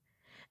 2.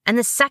 And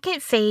the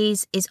second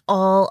phase is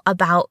all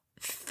about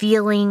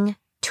feeling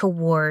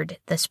toward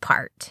this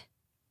part.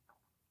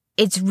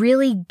 It's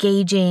really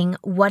gauging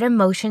what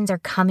emotions are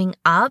coming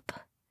up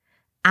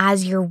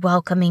as you're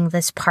welcoming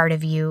this part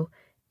of you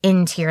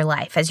into your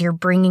life, as you're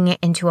bringing it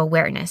into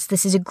awareness.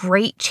 This is a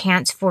great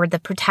chance for the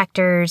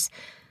protectors,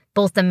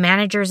 both the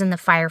managers and the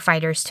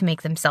firefighters, to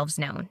make themselves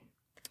known.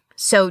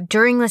 So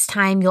during this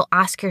time, you'll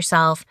ask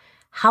yourself,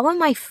 how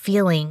am I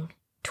feeling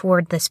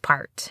toward this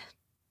part?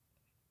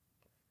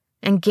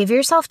 And give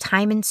yourself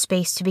time and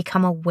space to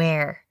become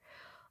aware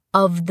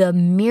of the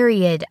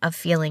myriad of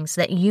feelings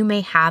that you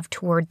may have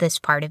toward this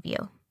part of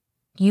you.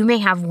 You may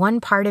have one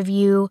part of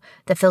you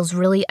that feels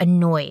really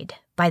annoyed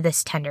by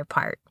this tender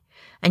part,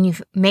 and you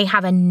may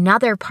have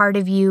another part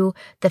of you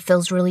that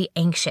feels really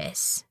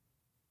anxious.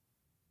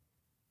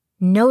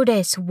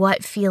 Notice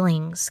what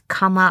feelings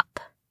come up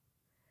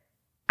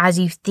as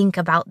you think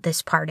about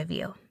this part of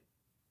you.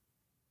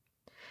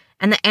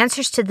 And the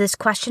answers to this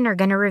question are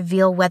going to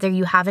reveal whether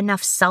you have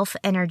enough self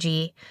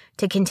energy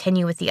to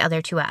continue with the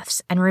other 2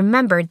 F's. And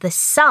remember, the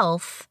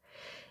self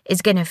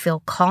is going to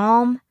feel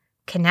calm,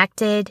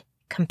 connected,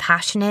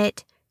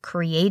 compassionate,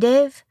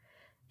 creative.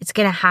 It's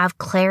going to have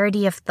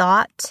clarity of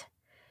thought.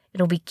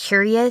 It'll be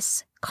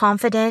curious,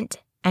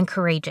 confident, and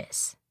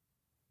courageous.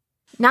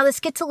 Now, this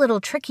gets a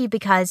little tricky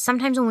because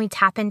sometimes when we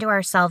tap into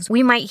ourselves,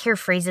 we might hear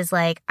phrases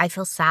like, I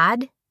feel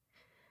sad.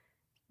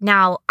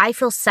 Now, I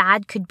feel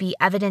sad could be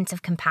evidence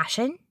of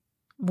compassion,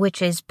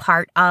 which is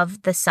part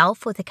of the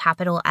self with a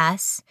capital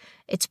S.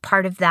 It's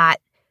part of that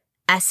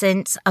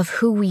essence of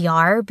who we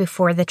are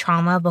before the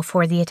trauma,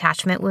 before the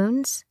attachment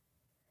wounds.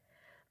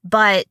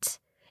 But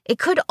it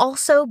could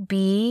also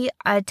be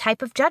a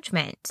type of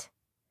judgment.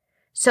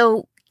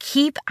 So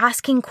keep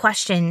asking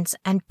questions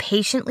and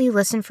patiently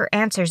listen for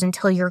answers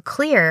until you're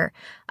clear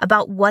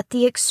about what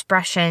the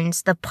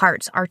expressions, the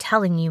parts are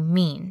telling you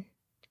mean.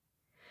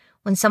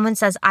 When someone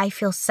says, I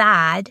feel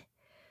sad,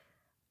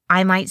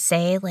 I might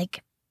say,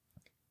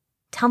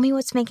 tell me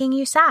what's making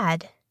you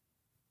sad.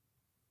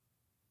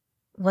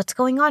 What's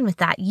going on with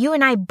that? You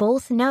and I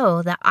both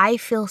know that I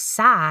feel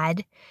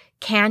sad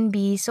can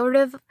be sort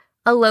of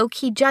a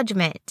low-key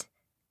judgment.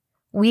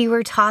 We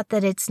were taught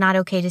that it's not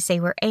okay to say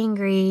we're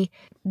angry,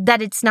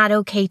 that it's not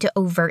okay to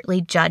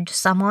overtly judge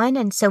someone.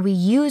 And so we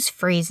use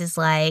phrases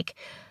like,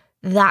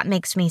 that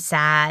makes me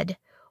sad,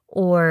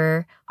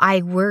 or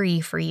I worry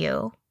for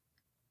you.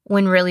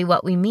 When really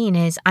what we mean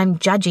is, I'm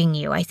judging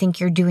you. I think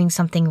you're doing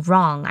something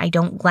wrong. I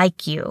don't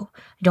like you.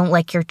 I don't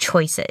like your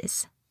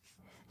choices.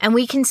 And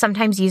we can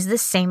sometimes use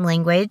this same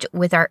language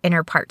with our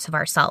inner parts of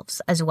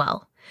ourselves as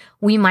well.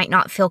 We might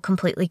not feel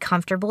completely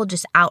comfortable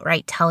just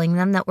outright telling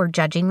them that we're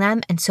judging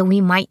them. And so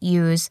we might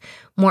use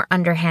more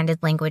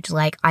underhanded language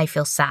like, I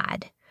feel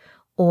sad,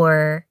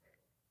 or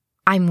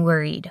I'm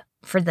worried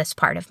for this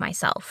part of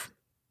myself.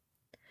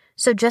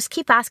 So just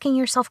keep asking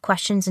yourself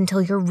questions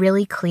until you're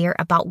really clear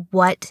about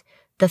what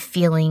the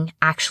feeling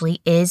actually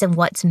is and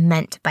what's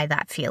meant by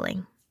that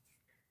feeling.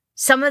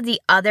 Some of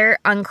the other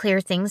unclear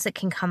things that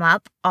can come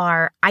up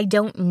are, I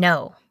don't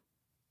know.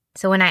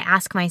 So when I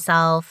ask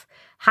myself,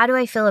 how do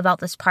I feel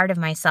about this part of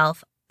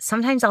myself?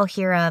 Sometimes I'll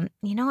hear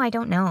I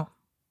don't know.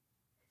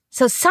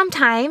 So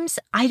sometimes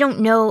I don't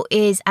know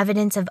is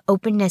evidence of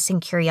openness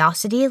and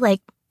curiosity.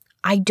 Like,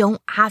 I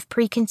don't have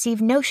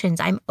preconceived notions.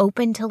 I'm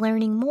open to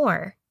learning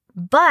more.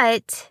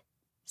 But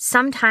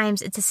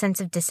sometimes it's a sense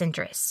of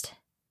disinterest.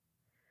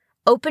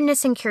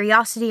 Openness and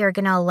curiosity are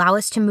going to allow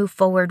us to move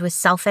forward with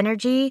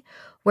self-energy,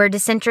 where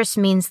disinterest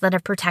means that a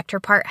protector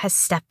part has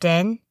stepped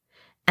in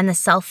and the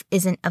self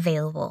isn't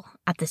available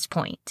at this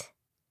point.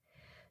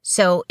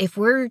 So if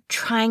we're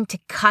trying to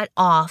cut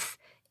off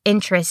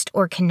interest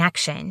or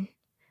connection,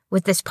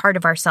 with this part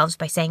of ourselves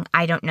by saying,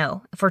 I don't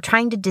know. If we're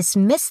trying to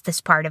dismiss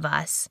this part of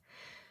us,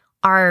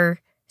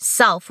 our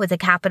self with a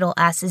capital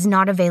S is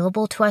not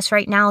available to us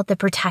right now. The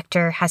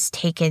protector has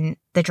taken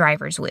the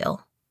driver's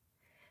wheel.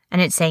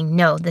 And it's saying,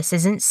 no, this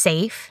isn't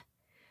safe.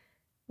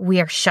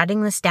 We are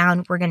shutting this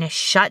down. We're going to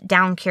shut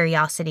down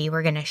curiosity.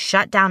 We're going to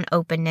shut down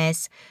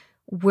openness.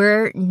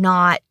 We're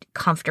not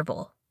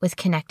comfortable with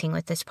connecting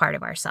with this part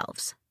of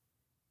ourselves.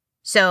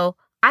 So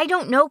I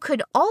don't know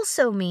could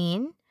also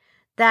mean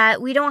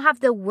that we don't have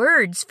the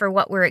words for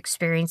what we're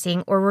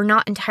experiencing, or we're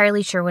not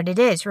entirely sure what it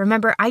is.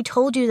 Remember, I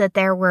told you that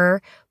there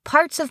were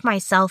parts of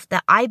myself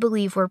that I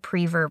believe were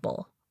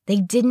pre-verbal. They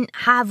didn't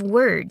have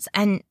words.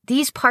 And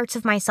these parts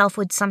of myself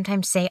would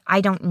sometimes say,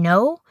 I don't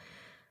know,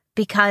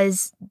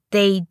 because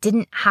they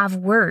didn't have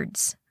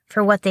words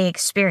for what they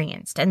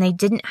experienced, and they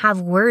didn't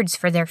have words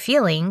for their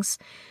feelings.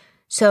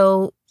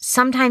 So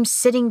sometimes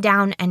sitting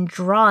down and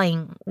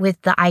drawing with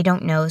the I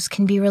don't knows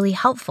can be really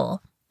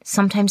helpful.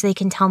 Sometimes they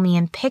can tell me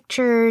in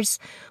pictures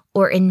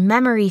or in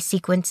memory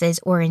sequences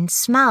or in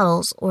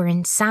smells or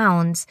in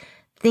sounds,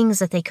 things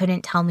that they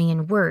couldn't tell me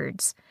in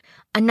words.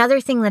 Another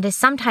thing that is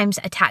sometimes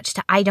attached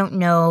to I don't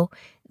know,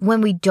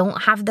 when we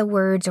don't have the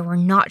words or we're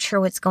not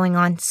sure what's going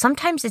on,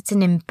 sometimes it's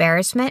an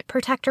embarrassment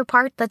protector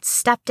part that's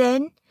stepped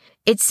in.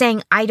 It's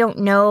saying I don't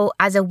know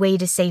as a way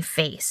to save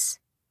face.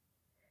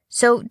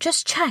 So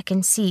just check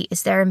and see,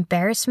 is there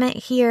embarrassment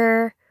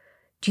here?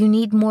 Do you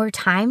need more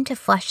time to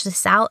flesh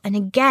this out? And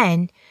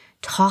again,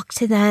 talk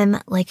to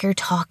them like you're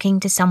talking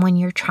to someone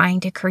you're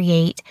trying to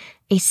create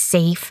a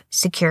safe,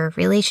 secure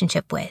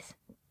relationship with.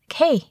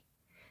 Okay,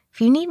 if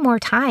you need more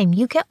time,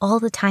 you get all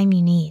the time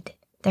you need.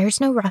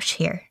 There's no rush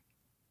here.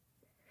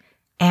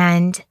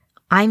 And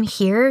I'm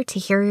here to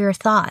hear your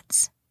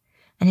thoughts.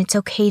 And it's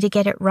okay to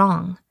get it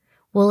wrong.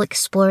 We'll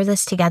explore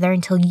this together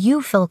until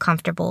you feel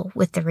comfortable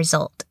with the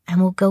result, and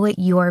we'll go at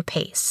your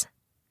pace.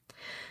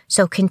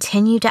 So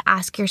continue to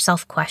ask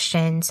yourself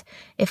questions.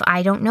 If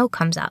I don't know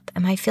comes up,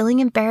 am I feeling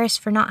embarrassed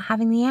for not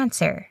having the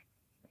answer?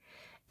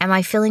 Am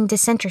I feeling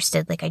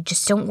disinterested, like I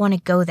just don't want to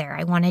go there,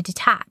 I want to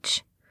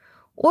detach?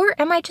 Or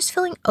am I just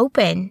feeling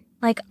open,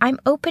 like I'm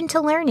open to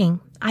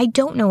learning, I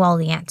don't know all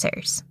the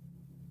answers?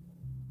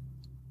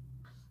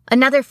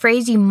 Another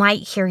phrase you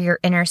might hear your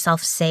inner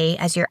self say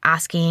as you're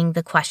asking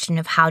the question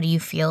of how do you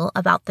feel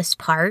about this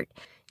part,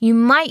 you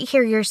might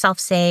hear yourself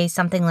say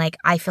something like,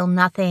 I feel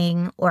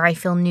nothing, or I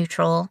feel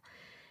neutral.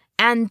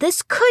 And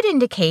this could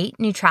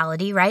indicate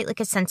neutrality, right? Like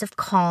a sense of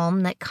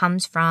calm that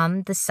comes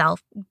from the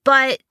self.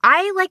 But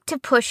I like to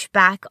push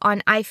back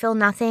on I feel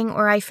nothing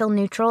or I feel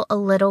neutral a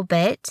little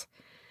bit,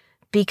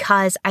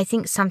 because I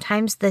think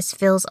sometimes this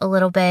feels a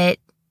little bit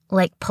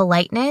like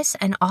politeness,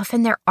 and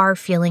often there are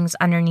feelings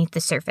underneath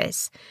the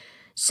surface.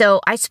 So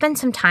I spend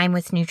some time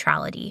with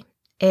neutrality.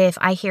 If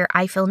I hear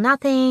I feel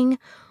nothing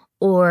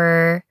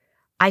or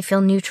I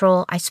feel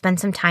neutral, I spend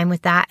some time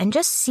with that and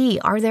just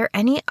see, are there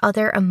any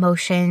other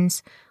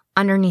emotions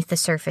underneath the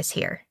surface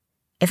here?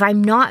 If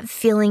I'm not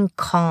feeling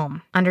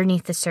calm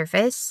underneath the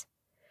surface,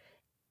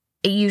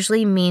 it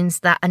usually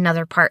means that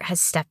another part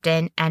has stepped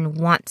in and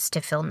wants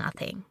to feel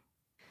nothing.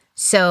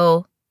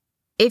 So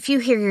if you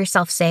hear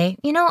yourself say,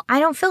 I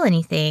don't feel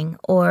anything,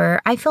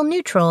 or I feel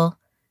neutral,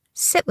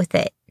 sit with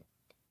it.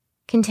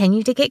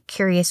 Continue to get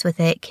curious with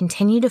it.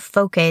 Continue to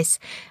focus.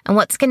 And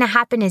what's going to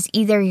happen is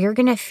either you're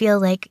going to feel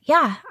like,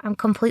 yeah, I'm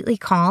completely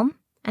calm.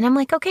 And I'm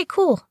like, okay,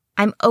 cool.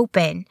 I'm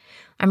open.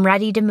 I'm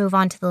ready to move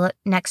on to the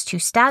next two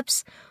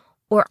steps.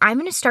 Or I'm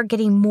going to start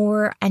getting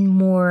more and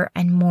more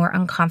and more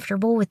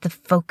uncomfortable with the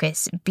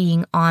focus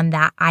being on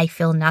that I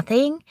feel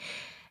nothing.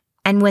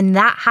 And when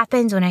that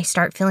happens, when I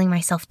start feeling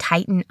myself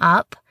tighten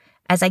up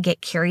as I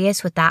get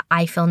curious with that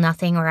I feel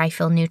nothing or I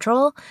feel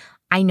neutral,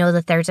 I know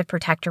that there's a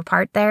protector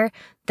part there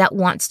that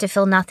wants to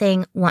feel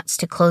nothing, wants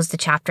to close the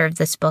chapter of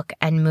this book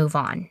and move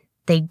on.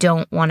 They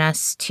don't want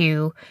us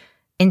to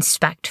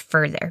inspect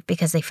further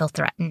because they feel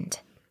threatened.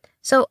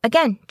 So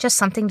again, just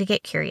something to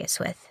get curious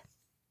with.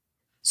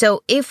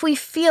 So if we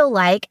feel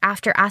like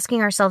after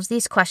asking ourselves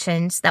these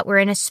questions that we're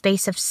in a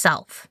space of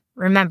self,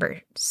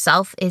 remember,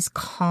 self is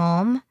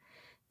calm,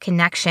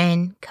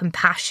 connection,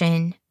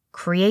 compassion,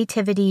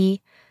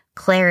 creativity,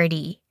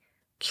 clarity,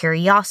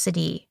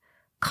 curiosity,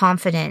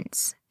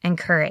 confidence, and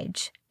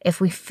courage.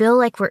 If we feel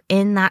like we're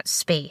in that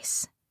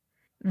space,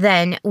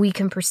 then we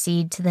can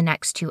proceed to the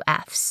next two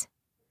Fs.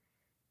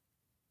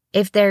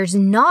 If there's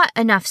not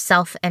enough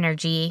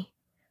self-energy,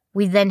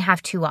 we then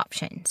have two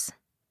options.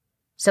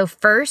 So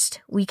first,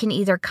 we can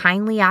either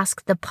kindly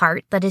ask the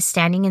part that is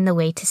standing in the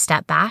way to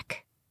step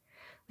back.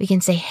 We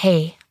can say,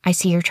 hey, I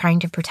see you're trying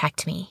to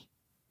protect me.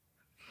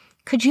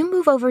 Could you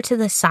move over to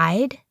the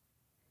side?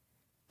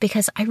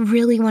 Because I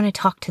really want to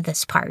talk to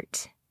this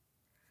part.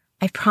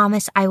 I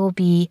promise I will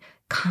be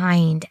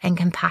kind and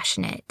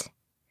compassionate.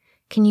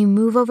 Can you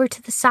move over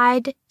to the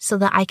side so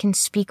that I can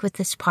speak with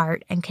this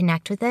part and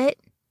connect with it?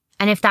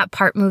 And if that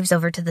part moves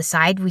over to the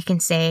side, we can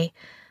say,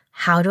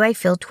 how do I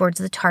feel towards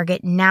the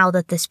target now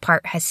that this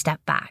part has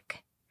stepped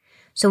back?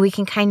 So we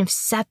can kind of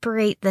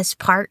separate this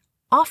part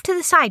off to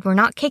the side. We're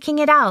not kicking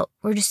it out.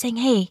 We're just saying,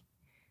 hey,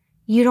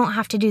 you don't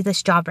have to do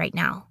this job right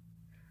now.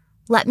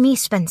 Let me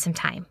spend some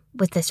time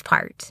with this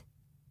part.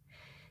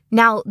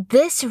 Now,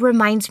 this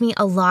reminds me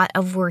a lot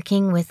of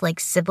working with like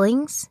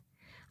siblings.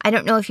 I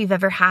don't know if you've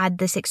ever had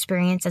this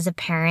experience as a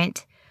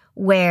parent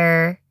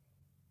where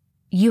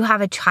you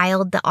have a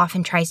child that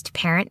often tries to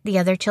parent the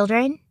other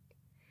children.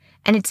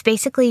 And it's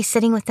basically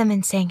sitting with them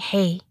and saying,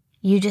 hey,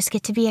 you just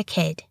get to be a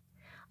kid.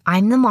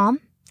 I'm the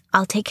mom.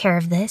 I'll take care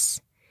of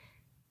this.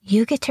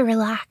 You get to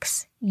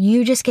relax.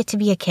 You just get to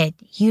be a kid.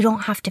 You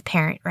don't have to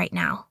parent right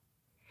now.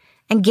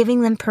 And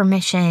giving them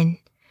permission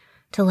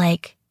to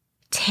like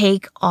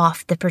take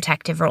off the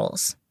protective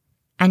roles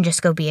and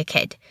just go be a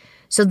kid.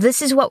 So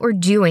this is what we're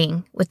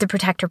doing with the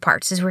protector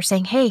parts is we're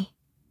saying, hey,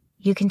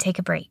 you can take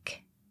a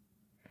break.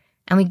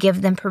 And we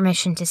give them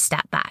permission to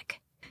step back.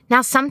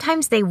 Now,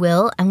 sometimes they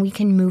will, and we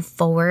can move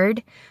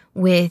forward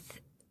with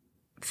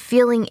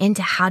feeling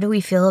into how do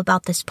we feel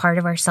about this part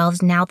of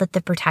ourselves now that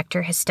the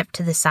protector has stepped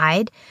to the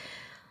side.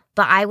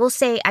 But I will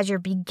say as you're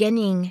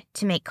beginning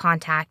to make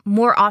contact,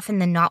 more often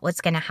than not, what's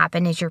going to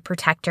happen is your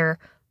protector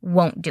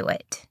won't do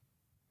it.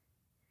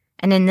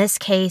 And in this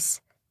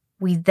case,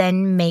 we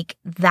then make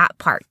that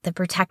part, the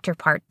protector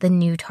part, the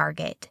new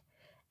target.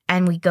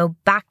 And we go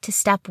back to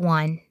step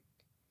one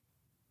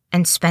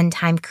and spend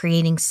time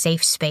creating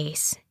safe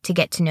space to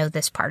get to know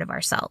this part of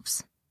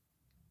ourselves.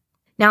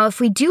 Now, if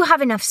we do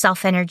have enough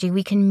self-energy,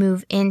 we can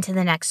move into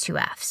the next two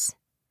Fs.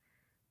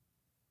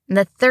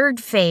 The third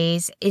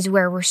phase is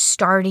where we're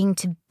starting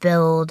to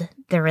build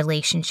the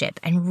relationship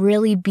and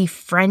really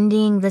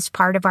befriending this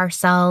part of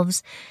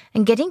ourselves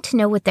and getting to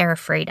know what they're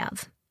afraid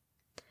of.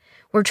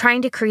 We're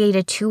trying to create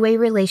a two-way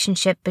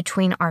relationship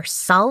between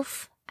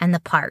ourself and the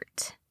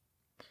part.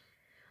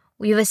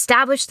 We've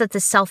established that the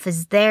self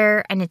is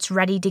there and it's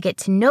ready to get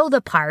to know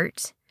the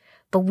part,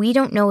 but we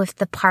don't know if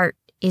the part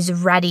is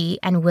ready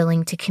and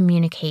willing to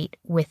communicate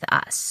with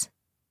us.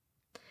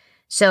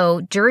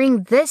 So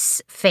during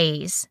this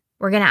phase,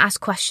 we're going to ask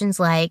questions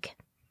like,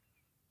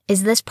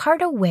 is this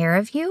part aware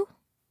of you?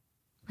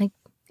 Like,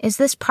 is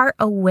this part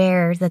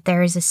aware that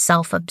there is a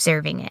self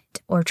observing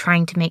it or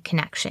trying to make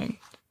connection?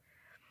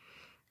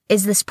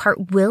 Is this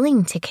part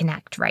willing to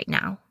connect right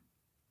now?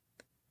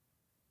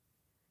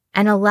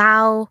 And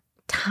allow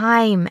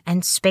time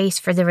and space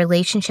for the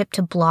relationship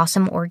to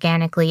blossom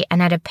organically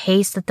and at a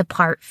pace that the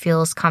part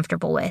feels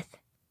comfortable with.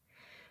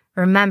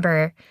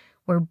 Remember,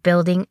 we're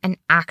building an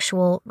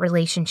actual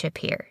relationship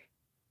here.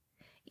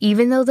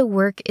 Even though the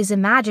work is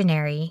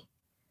imaginary,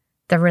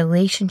 the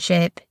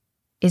relationship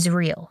is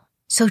real.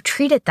 So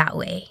treat it that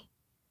way.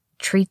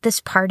 Treat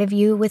this part of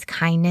you with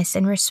kindness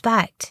and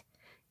respect.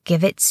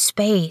 Give it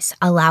space,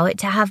 allow it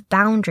to have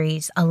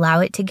boundaries,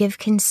 allow it to give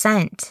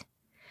consent,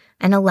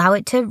 and allow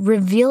it to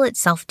reveal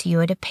itself to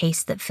you at a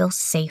pace that feels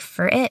safe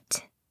for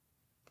it.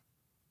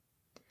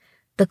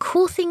 The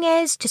cool thing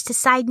is, just a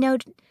side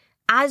note,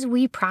 as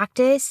we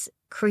practice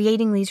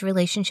creating these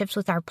relationships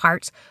with our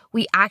parts,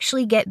 we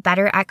actually get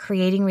better at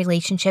creating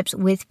relationships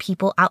with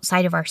people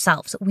outside of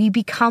ourselves. We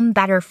become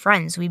better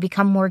friends. We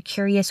become more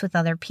curious with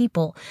other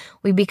people.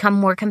 We become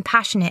more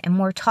compassionate and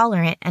more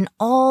tolerant and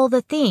all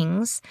the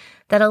things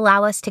that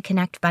allow us to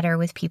connect better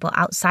with people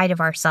outside of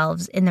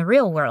ourselves in the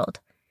real world.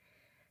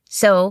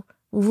 So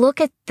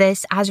look at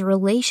this as a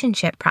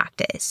relationship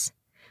practice.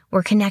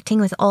 We're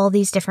connecting with all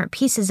these different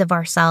pieces of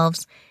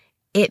ourselves.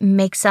 It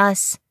makes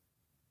us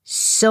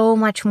so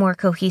much more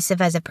cohesive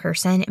as a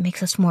person. It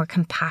makes us more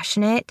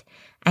compassionate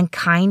and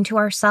kind to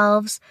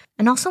ourselves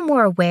and also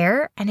more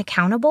aware and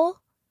accountable.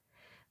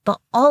 But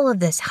all of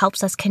this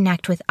helps us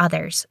connect with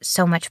others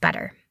so much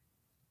better.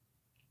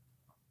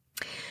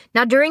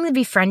 Now, during the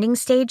befriending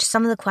stage,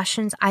 some of the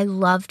questions I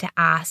love to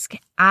ask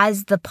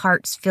as the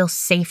parts feel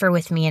safer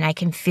with me and I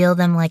can feel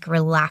them like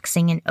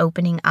relaxing and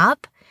opening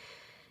up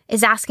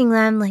is asking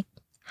them like,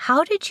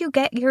 how did you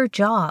get your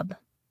job?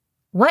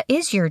 What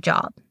is your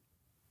job?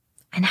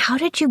 And how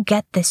did you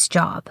get this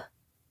job?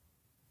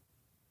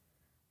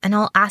 And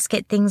I'll ask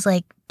it things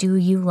like, do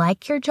you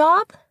like your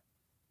job?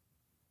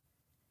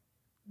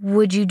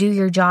 Would you do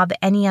your job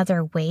any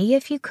other way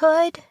if you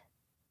could?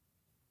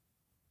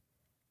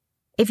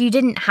 If you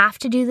didn't have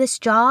to do this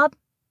job,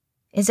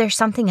 is there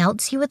something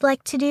else you would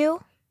like to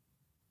do?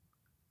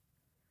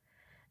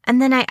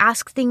 And then I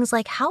ask things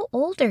like, how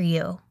old are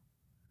you?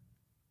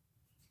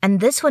 And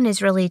this one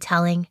is really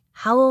telling,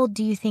 how old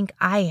do you think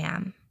I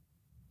am?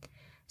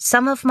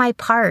 Some of my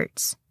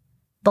parts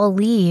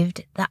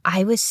believed that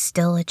I was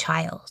still a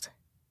child,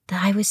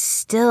 that I was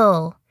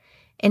still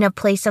in a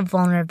place of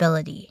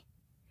vulnerability,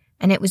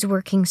 and it was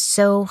working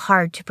so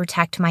hard to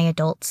protect my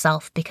adult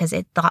self because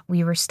it thought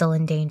we were still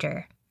in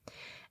danger.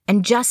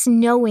 And just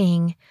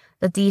knowing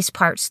that these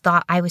parts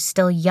thought I was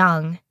still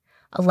young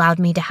allowed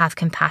me to have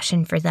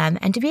compassion for them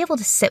and to be able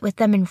to sit with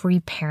them and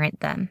reparent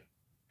them.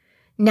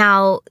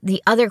 Now,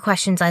 the other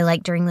questions I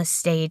like during this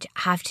stage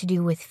have to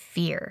do with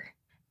fear.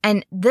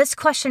 And this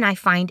question I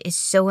find is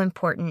so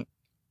important,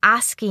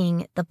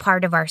 asking the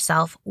part of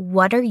ourself,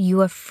 what are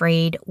you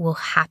afraid will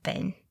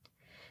happen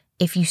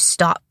if you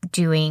stop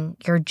doing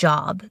your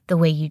job the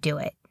way you do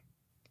it?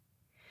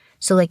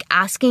 So like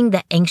asking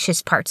the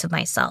anxious parts of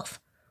myself,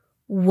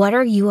 what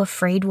are you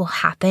afraid will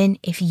happen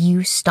if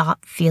you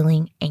stop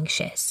feeling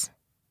anxious?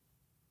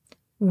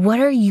 What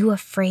are you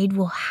afraid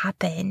will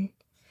happen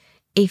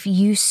if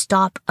you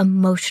stop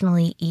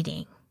emotionally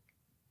eating?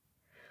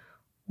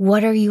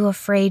 What are you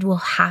afraid will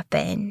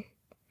happen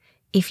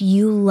if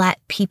you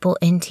let people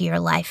into your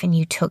life and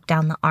you took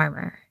down the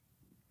armor?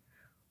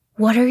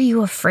 What are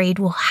you afraid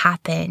will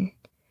happen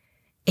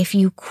if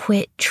you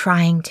quit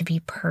trying to be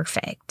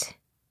perfect?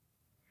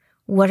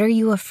 What are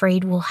you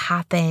afraid will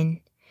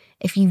happen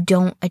if you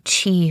don't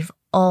achieve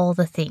all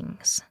the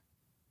things?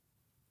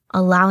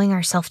 Allowing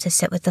ourselves to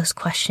sit with those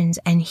questions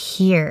and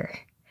hear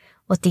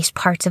what these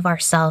parts of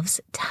ourselves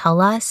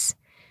tell us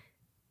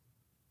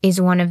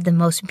is one of the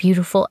most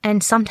beautiful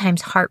and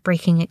sometimes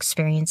heartbreaking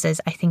experiences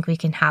I think we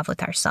can have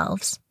with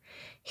ourselves.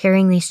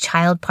 Hearing these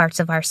child parts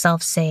of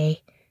ourselves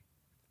say,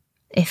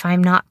 if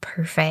I'm not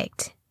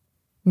perfect,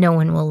 no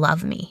one will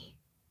love me.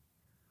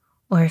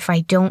 Or if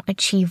I don't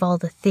achieve all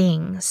the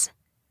things,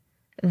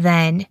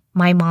 then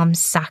my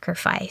mom's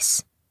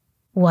sacrifice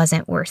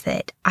wasn't worth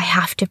it. I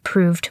have to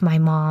prove to my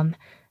mom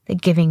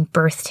that giving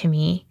birth to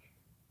me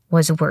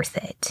was worth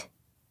it.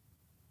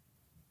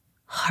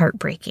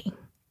 Heartbreaking.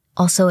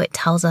 Also, it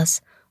tells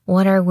us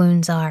what our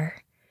wounds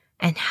are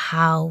and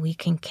how we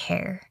can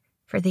care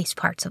for these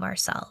parts of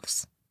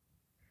ourselves.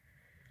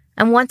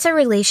 And once a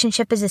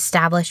relationship is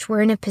established,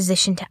 we're in a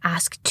position to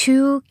ask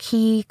 2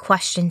 key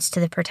questions to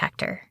the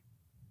protector.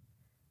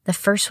 The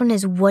first one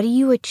is, what do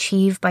you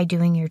achieve by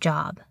doing your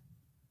job?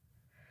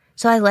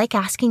 So I like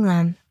asking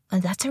them,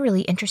 that's a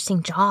really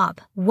interesting job.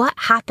 What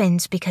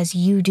happens because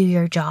you do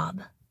your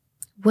job?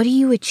 What do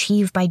you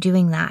achieve by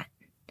doing that?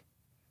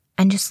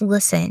 And just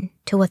listen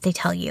to what they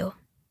tell you.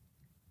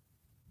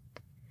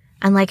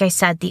 And like I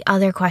said, the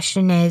other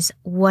question is,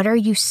 what are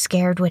you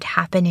scared would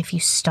happen if you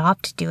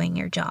stopped doing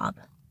your job?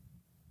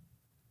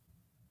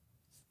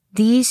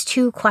 These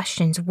 2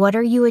 questions, what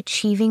are you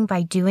achieving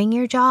by doing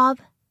your job?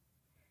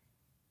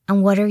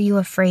 And what are you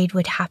afraid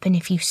would happen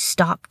if you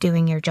stop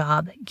doing your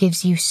job,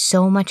 gives you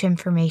so much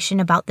information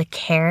about the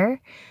care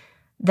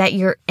that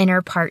your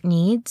inner part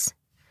needs,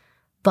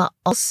 but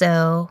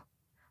also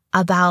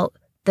about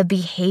the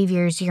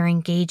behaviors you're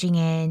engaging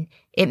in.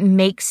 It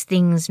makes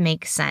things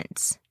make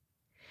sense.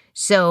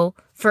 So,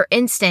 for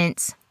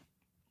instance,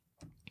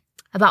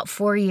 about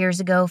 5 years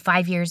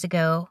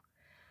ago,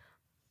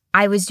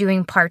 I was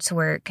doing parts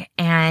work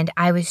and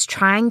I was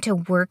trying to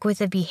work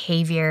with a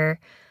behavior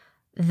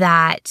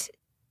that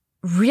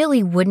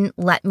really wouldn't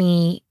let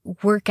me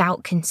work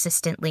out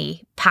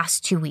consistently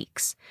past 2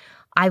 weeks.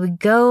 I would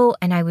go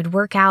and I would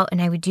work out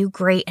and I would do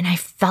great and I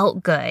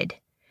felt good.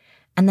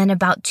 And then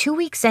about 2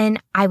 weeks in,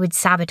 I would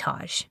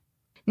sabotage.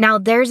 Now,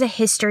 there's a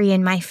history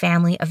in my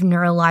family of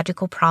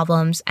neurological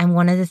problems, and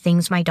one of the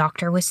things my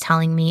doctor was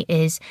telling me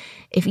is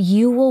if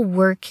you will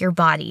work your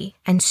body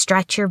and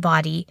stretch your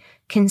body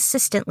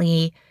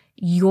consistently,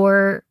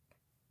 your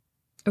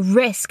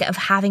risk of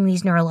having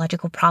these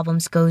neurological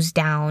problems goes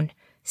down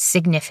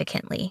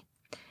significantly.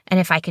 And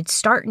if I could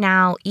start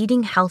now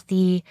eating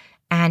healthy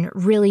and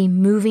really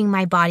moving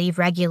my body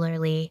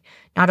regularly,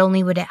 not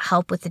only would it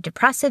help with the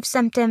depressive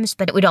symptoms,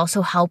 but it would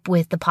also help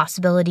with the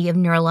possibility of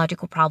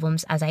neurological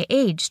problems as I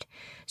aged.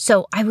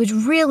 So I was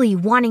really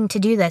wanting to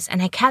do this,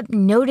 and I kept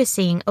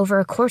noticing over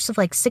a course of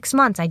like 6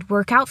 months, I'd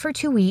work out for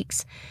 2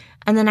 weeks,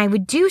 and then I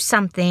would do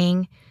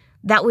something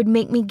that would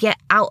make me get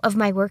out of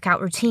my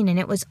workout routine. And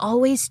it was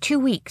always 2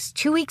 weeks.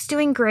 2 weeks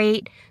doing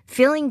great,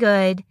 feeling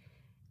good,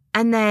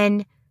 and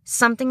then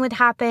something would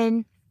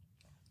happen,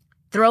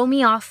 throw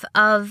me off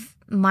of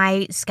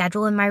my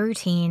schedule and my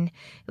routine.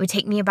 It would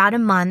take me about a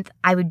month.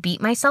 I would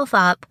beat myself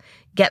up,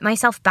 get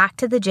myself back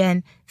to the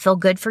gym, feel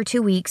good for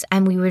 2 weeks,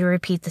 and we would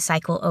repeat the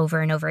cycle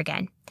over and over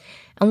again.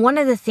 And one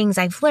of the things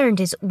I've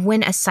learned is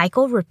when a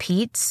cycle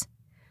repeats,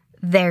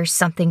 there's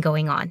something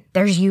going on.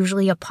 There's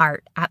usually a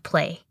part at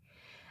play.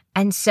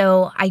 And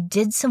so I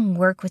did some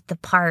work with the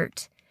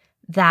part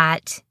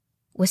that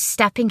was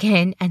stepping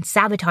in and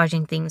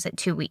sabotaging things at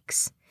 2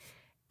 weeks,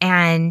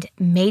 and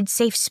made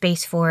safe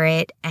space for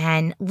it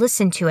and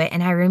listened to it.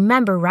 And I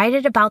remember right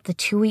at about the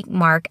 2 week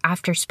mark,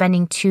 after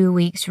spending 2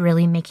 weeks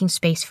really making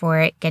space for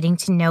it, getting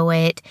to know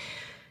it,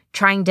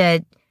 trying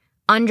to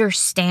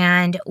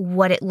understand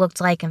what it looked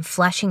like and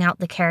fleshing out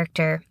the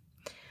character,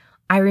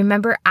 I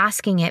remember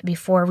asking it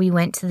before we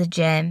went to the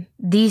gym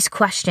these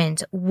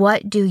questions.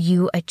 What do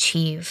you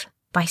achieve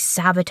by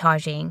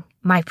sabotaging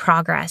my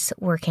progress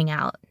working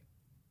out?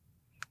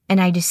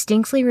 And I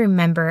distinctly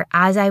remember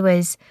as I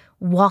was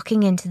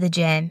walking into the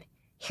gym,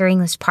 hearing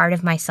this part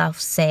of myself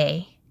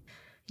say,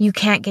 you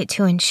can't get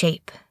too in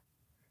shape,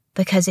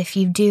 because if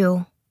you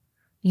do,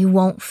 you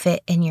won't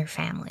fit in your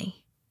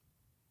family.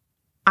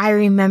 I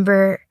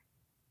remember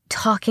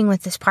talking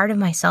with this part of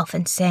myself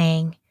and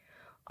saying,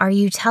 are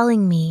you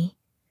telling me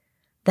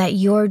that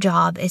your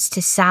job is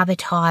to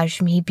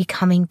sabotage me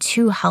becoming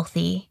too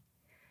healthy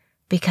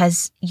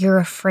because you're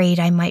afraid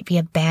I might be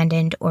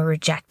abandoned or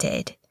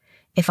rejected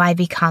if I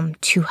become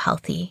too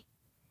healthy?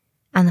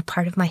 And the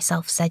part of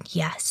myself said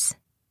yes.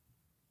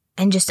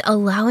 and just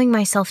allowing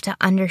myself to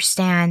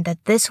understand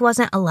that this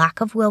wasn't a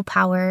lack of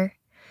willpower.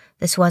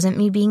 This wasn't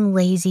me being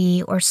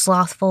lazy or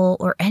slothful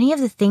or any of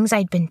the things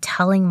I'd been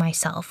telling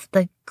myself,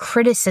 the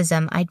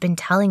criticism I'd been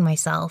telling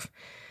myself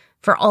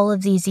for all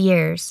of these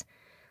years.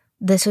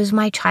 This was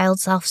my child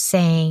self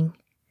saying,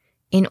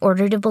 in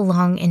order to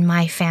belong in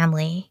my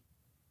family,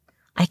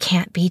 I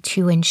can't be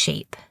too in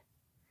shape.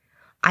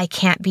 I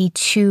can't be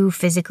too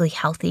physically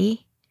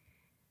healthy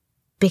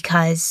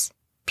because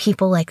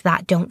people like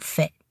that don't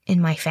fit in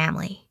my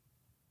family.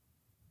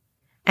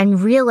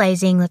 And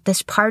realizing that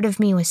this part of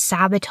me was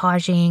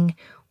sabotaging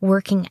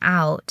working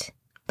out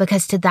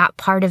because to that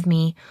part of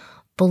me,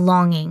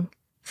 belonging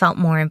felt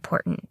more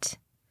important.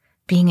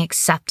 Being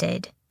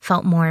accepted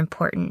felt more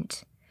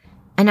important.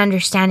 And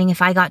understanding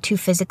if I got too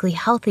physically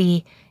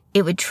healthy,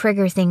 it would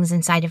trigger things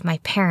inside of my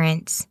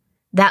parents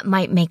that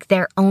might make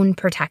their own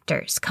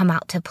protectors come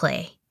out to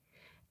play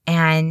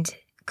and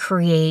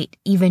create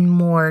even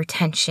more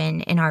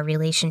tension in our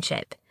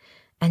relationship.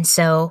 And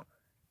so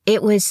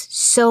it was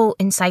so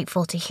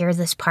insightful to hear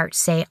this part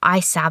say,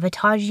 I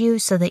sabotage you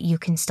so that you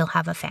can still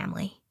have a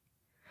family.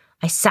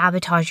 I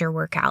sabotage your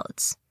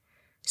workouts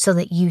so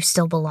that you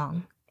still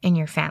belong in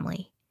your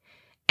family.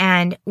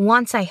 And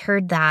once I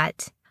heard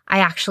that, I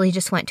actually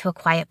just went to a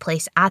quiet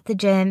place at the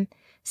gym,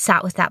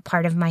 sat with that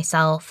part of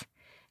myself,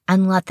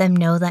 and let them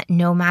know that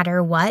no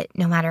matter what,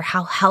 no matter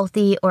how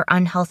healthy or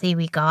unhealthy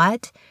we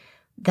got,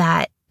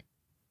 that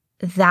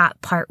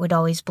part would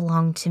always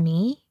belong to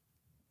me.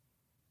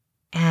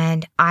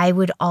 And I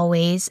would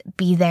always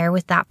be there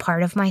with that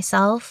part of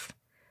myself,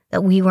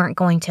 that we weren't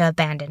going to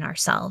abandon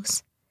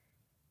ourselves.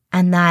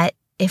 And that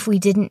if we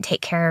didn't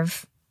take care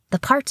of the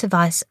parts of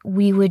us,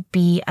 we would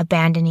be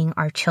abandoning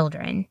our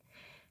children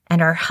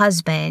and our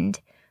husband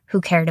who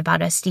cared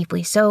about us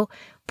deeply. So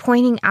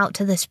pointing out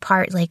to this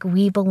part, like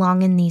we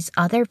belong in these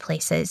other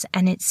places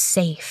and it's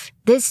safe.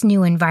 This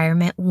new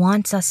environment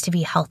wants us to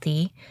be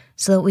healthy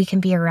so that we can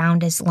be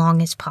around as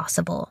long as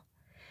possible.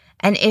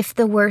 And if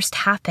the worst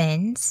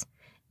happens,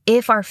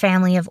 if our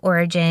family of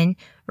origin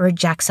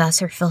rejects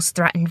us or feels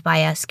threatened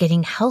by us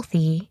getting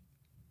healthy,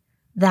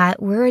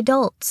 that we're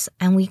adults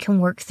and we can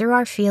work through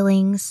our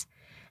feelings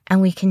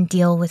and we can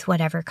deal with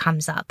whatever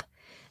comes up.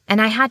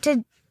 And I had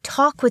to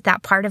talk with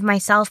that part of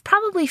myself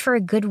probably for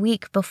a good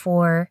week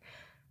before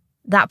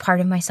that part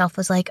of myself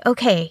was like,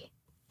 okay,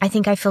 I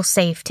think I feel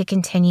safe to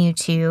continue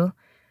to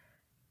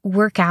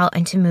work out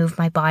and to move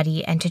my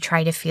body and to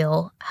try to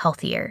feel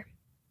healthier.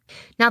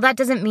 Now, that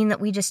doesn't mean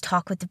that we just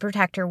talk with the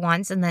protector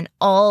once and then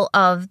all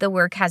of the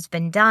work has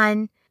been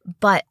done,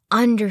 but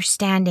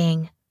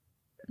understanding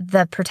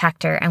the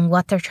protector and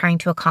what they're trying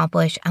to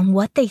accomplish and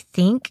what they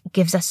think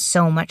gives us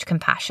so much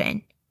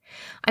compassion.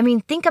 I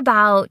mean, think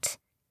about,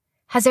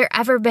 has there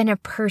ever been a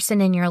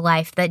person in your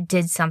life that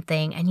did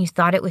something and you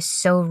thought it was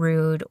so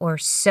rude or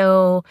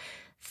so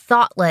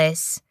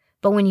thoughtless,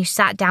 but when you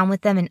sat down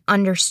with them and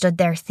understood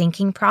their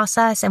thinking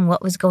process and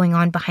what was going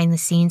on behind the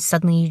scenes,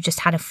 suddenly you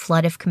just had a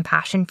flood of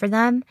compassion for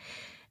them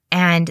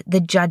and the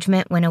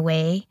judgment went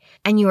away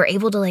and you were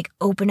able to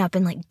open up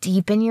and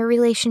deepen your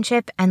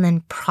relationship and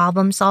then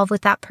problem solve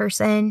with that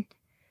person?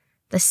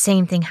 The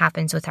same thing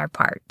happens with our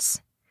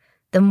parts.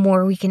 The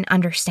more we can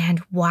understand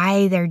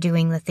why they're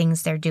doing the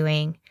things they're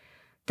doing,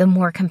 the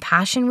more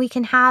compassion we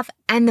can have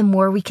and the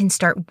more we can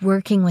start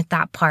working with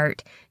that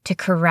part to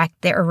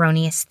correct their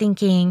erroneous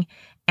thinking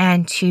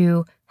and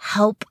to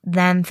help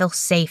them feel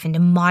safe and to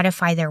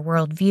modify their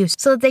worldview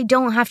so that they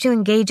don't have to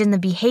engage in the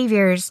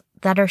behaviors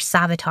that are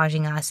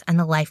sabotaging us and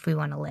the life we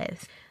want to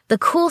live. The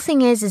cool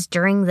thing is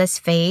during this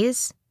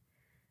phase,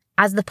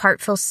 as the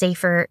part feels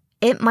safer,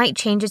 it might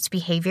change its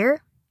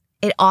behavior.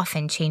 It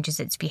often changes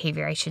its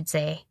behavior, I should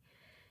say.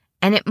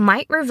 And it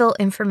might reveal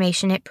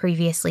information it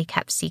previously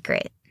kept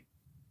secret.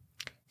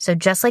 So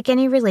just like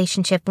any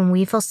relationship, when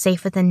we feel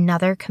safe with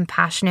another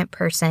compassionate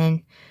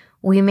person,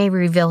 we may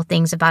reveal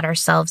things about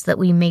ourselves that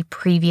we may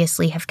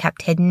previously have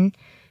kept hidden.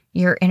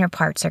 Your inner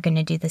parts are going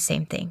to do the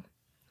same thing.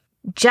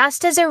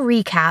 Just as a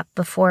recap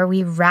before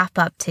we wrap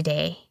up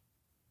today,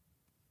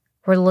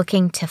 we're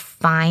looking to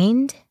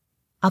find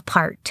a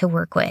part to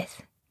work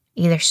with,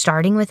 either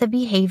starting with a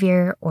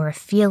behavior or a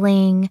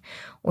feeling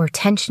or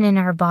tension in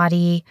our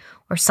body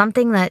or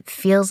something that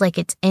feels like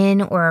it's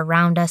in or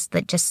around us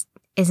that just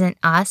isn't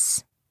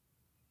us.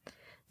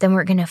 Then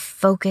we're going to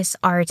focus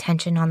our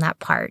attention on that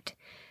part.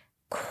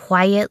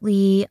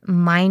 Quietly,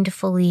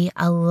 mindfully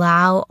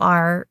allow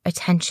our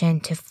attention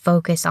to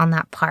focus on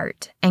that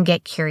part and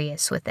get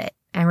curious with it.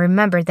 And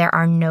remember, there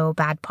are no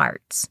bad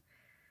parts.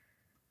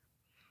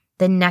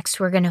 Then next,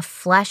 we're going to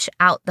flesh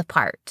out the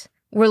part.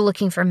 We're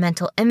looking for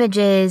mental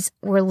images.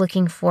 We're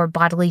looking for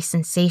bodily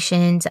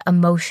sensations,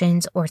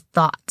 emotions, or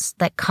thoughts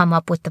that come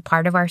up with the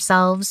part of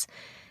ourselves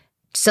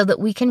so that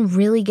we can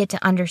really get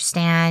to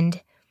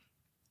understand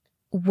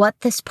what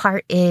this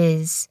part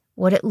is,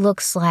 what it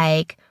looks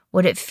like,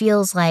 what it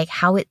feels like,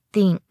 how it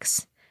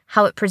thinks,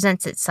 how it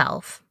presents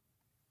itself.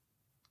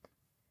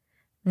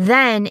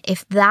 Then,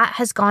 if that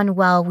has gone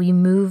well, we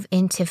move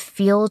into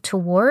feel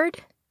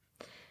toward.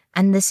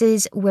 And this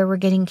is where we're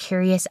getting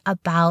curious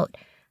about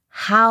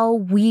how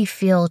we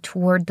feel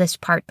toward this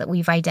part that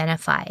we've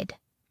identified.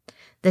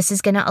 This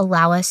is going to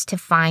allow us to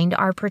find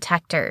our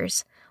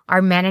protectors,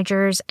 our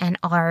managers, and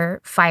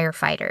our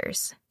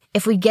firefighters.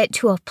 If we get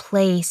to a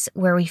place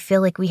where we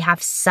feel like we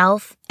have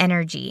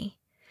self-energy,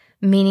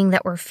 meaning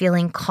that we're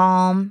feeling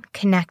calm,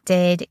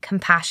 connected,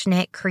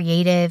 compassionate,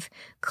 creative,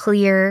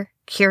 clear,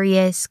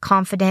 curious,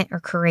 confident, or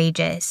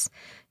courageous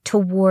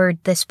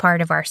toward this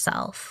part of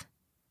ourself,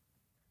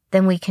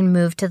 then we can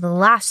move to the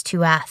last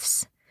two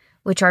F's,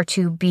 which are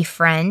to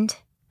befriend.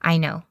 I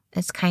know,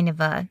 it's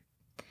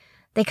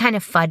they kind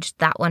of fudged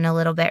that one a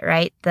little bit,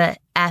 right? The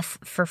F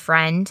for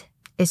friend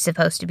is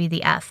supposed to be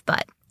the F,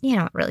 but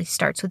it really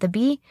starts with a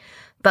B.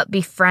 But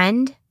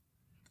befriend,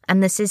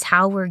 and this is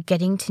how we're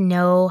getting to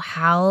know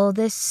how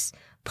this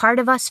part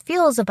of us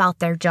feels about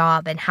their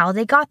job and how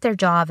they got their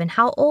job and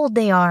how old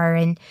they are,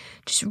 and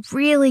just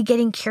really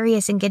getting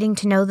curious and getting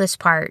to know this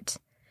part.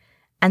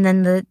 And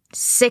then the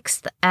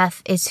sixth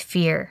F is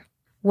fear.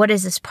 What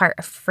is this part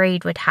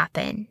afraid would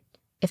happen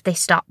if they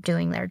stop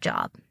doing their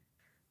job?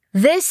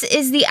 This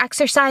is the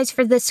exercise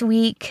for this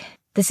week.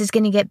 This is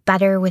going to get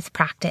better with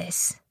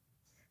practice.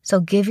 So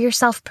give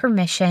yourself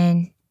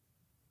permission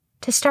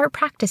to start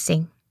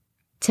practicing,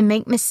 to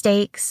make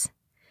mistakes,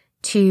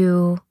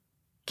 to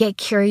get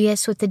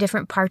curious with the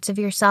different parts of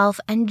yourself,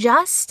 and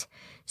just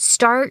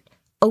start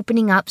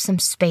opening up some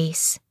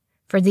space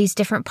for these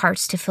different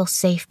parts to feel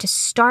safe, to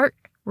start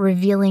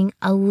revealing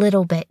a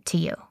little bit to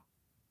you.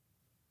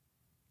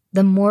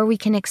 The more we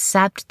can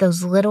accept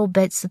those little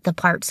bits that the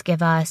parts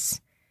give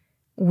us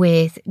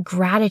with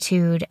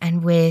gratitude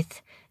and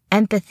with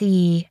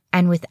empathy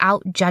and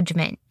without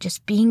judgment,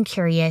 just being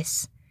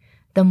curious,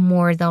 the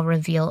more they'll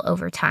reveal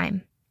over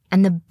time.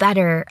 And the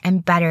better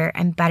and better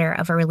and better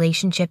of a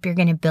relationship you're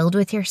going to build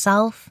with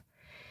yourself,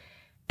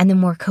 and the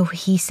more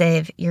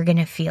cohesive you're going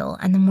to feel,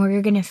 and the more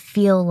you're going to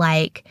feel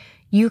like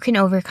you can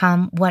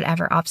overcome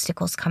whatever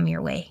obstacles come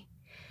your way.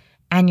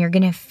 And you're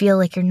going to feel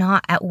like you're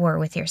not at war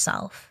with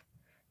yourself.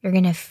 You're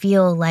going to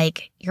feel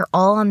like you're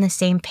all on the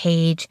same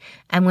page,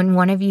 and when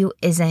one of you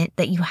isn't,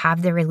 that you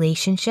have the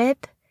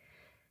relationship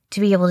to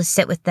be able to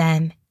sit with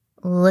them,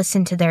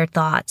 listen to their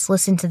thoughts,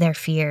 listen to their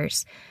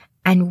fears,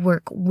 and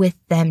work with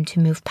them to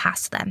move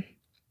past them.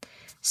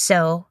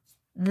 So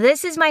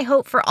this is my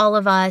hope for all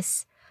of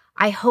us.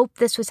 I hope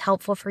this was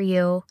helpful for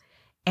you,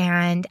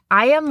 and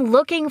I am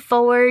looking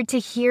forward to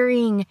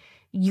hearing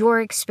your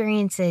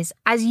experiences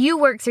as you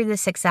work through the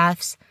 6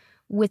 F's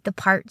with the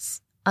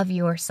parts of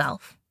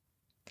yourself.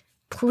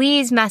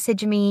 Please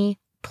message me.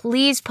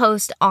 Please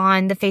post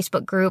on the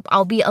Facebook group.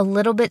 I'll be a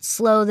little bit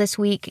slow this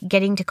week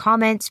getting to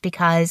comments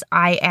because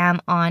I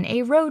am on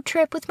a road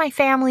trip with my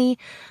family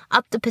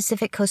up the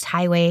Pacific Coast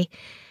Highway,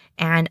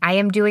 and I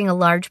am doing a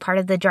large part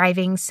of the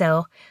driving,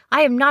 so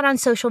I am not on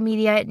social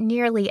media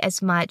nearly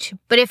as much.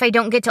 But if I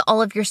don't get to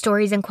all of your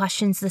stories and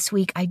questions this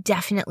week, I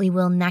definitely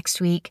will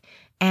next week,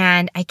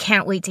 and I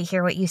can't wait to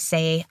hear what you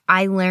say.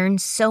 I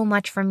learned so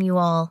much from you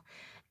all,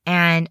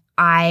 and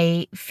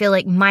I feel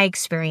like my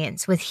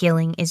experience with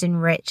healing is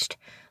enriched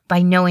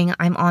by knowing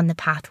I'm on the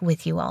path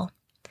with you all.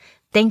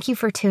 Thank you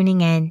for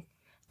tuning in,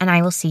 and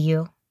I will see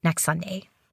you next Sunday.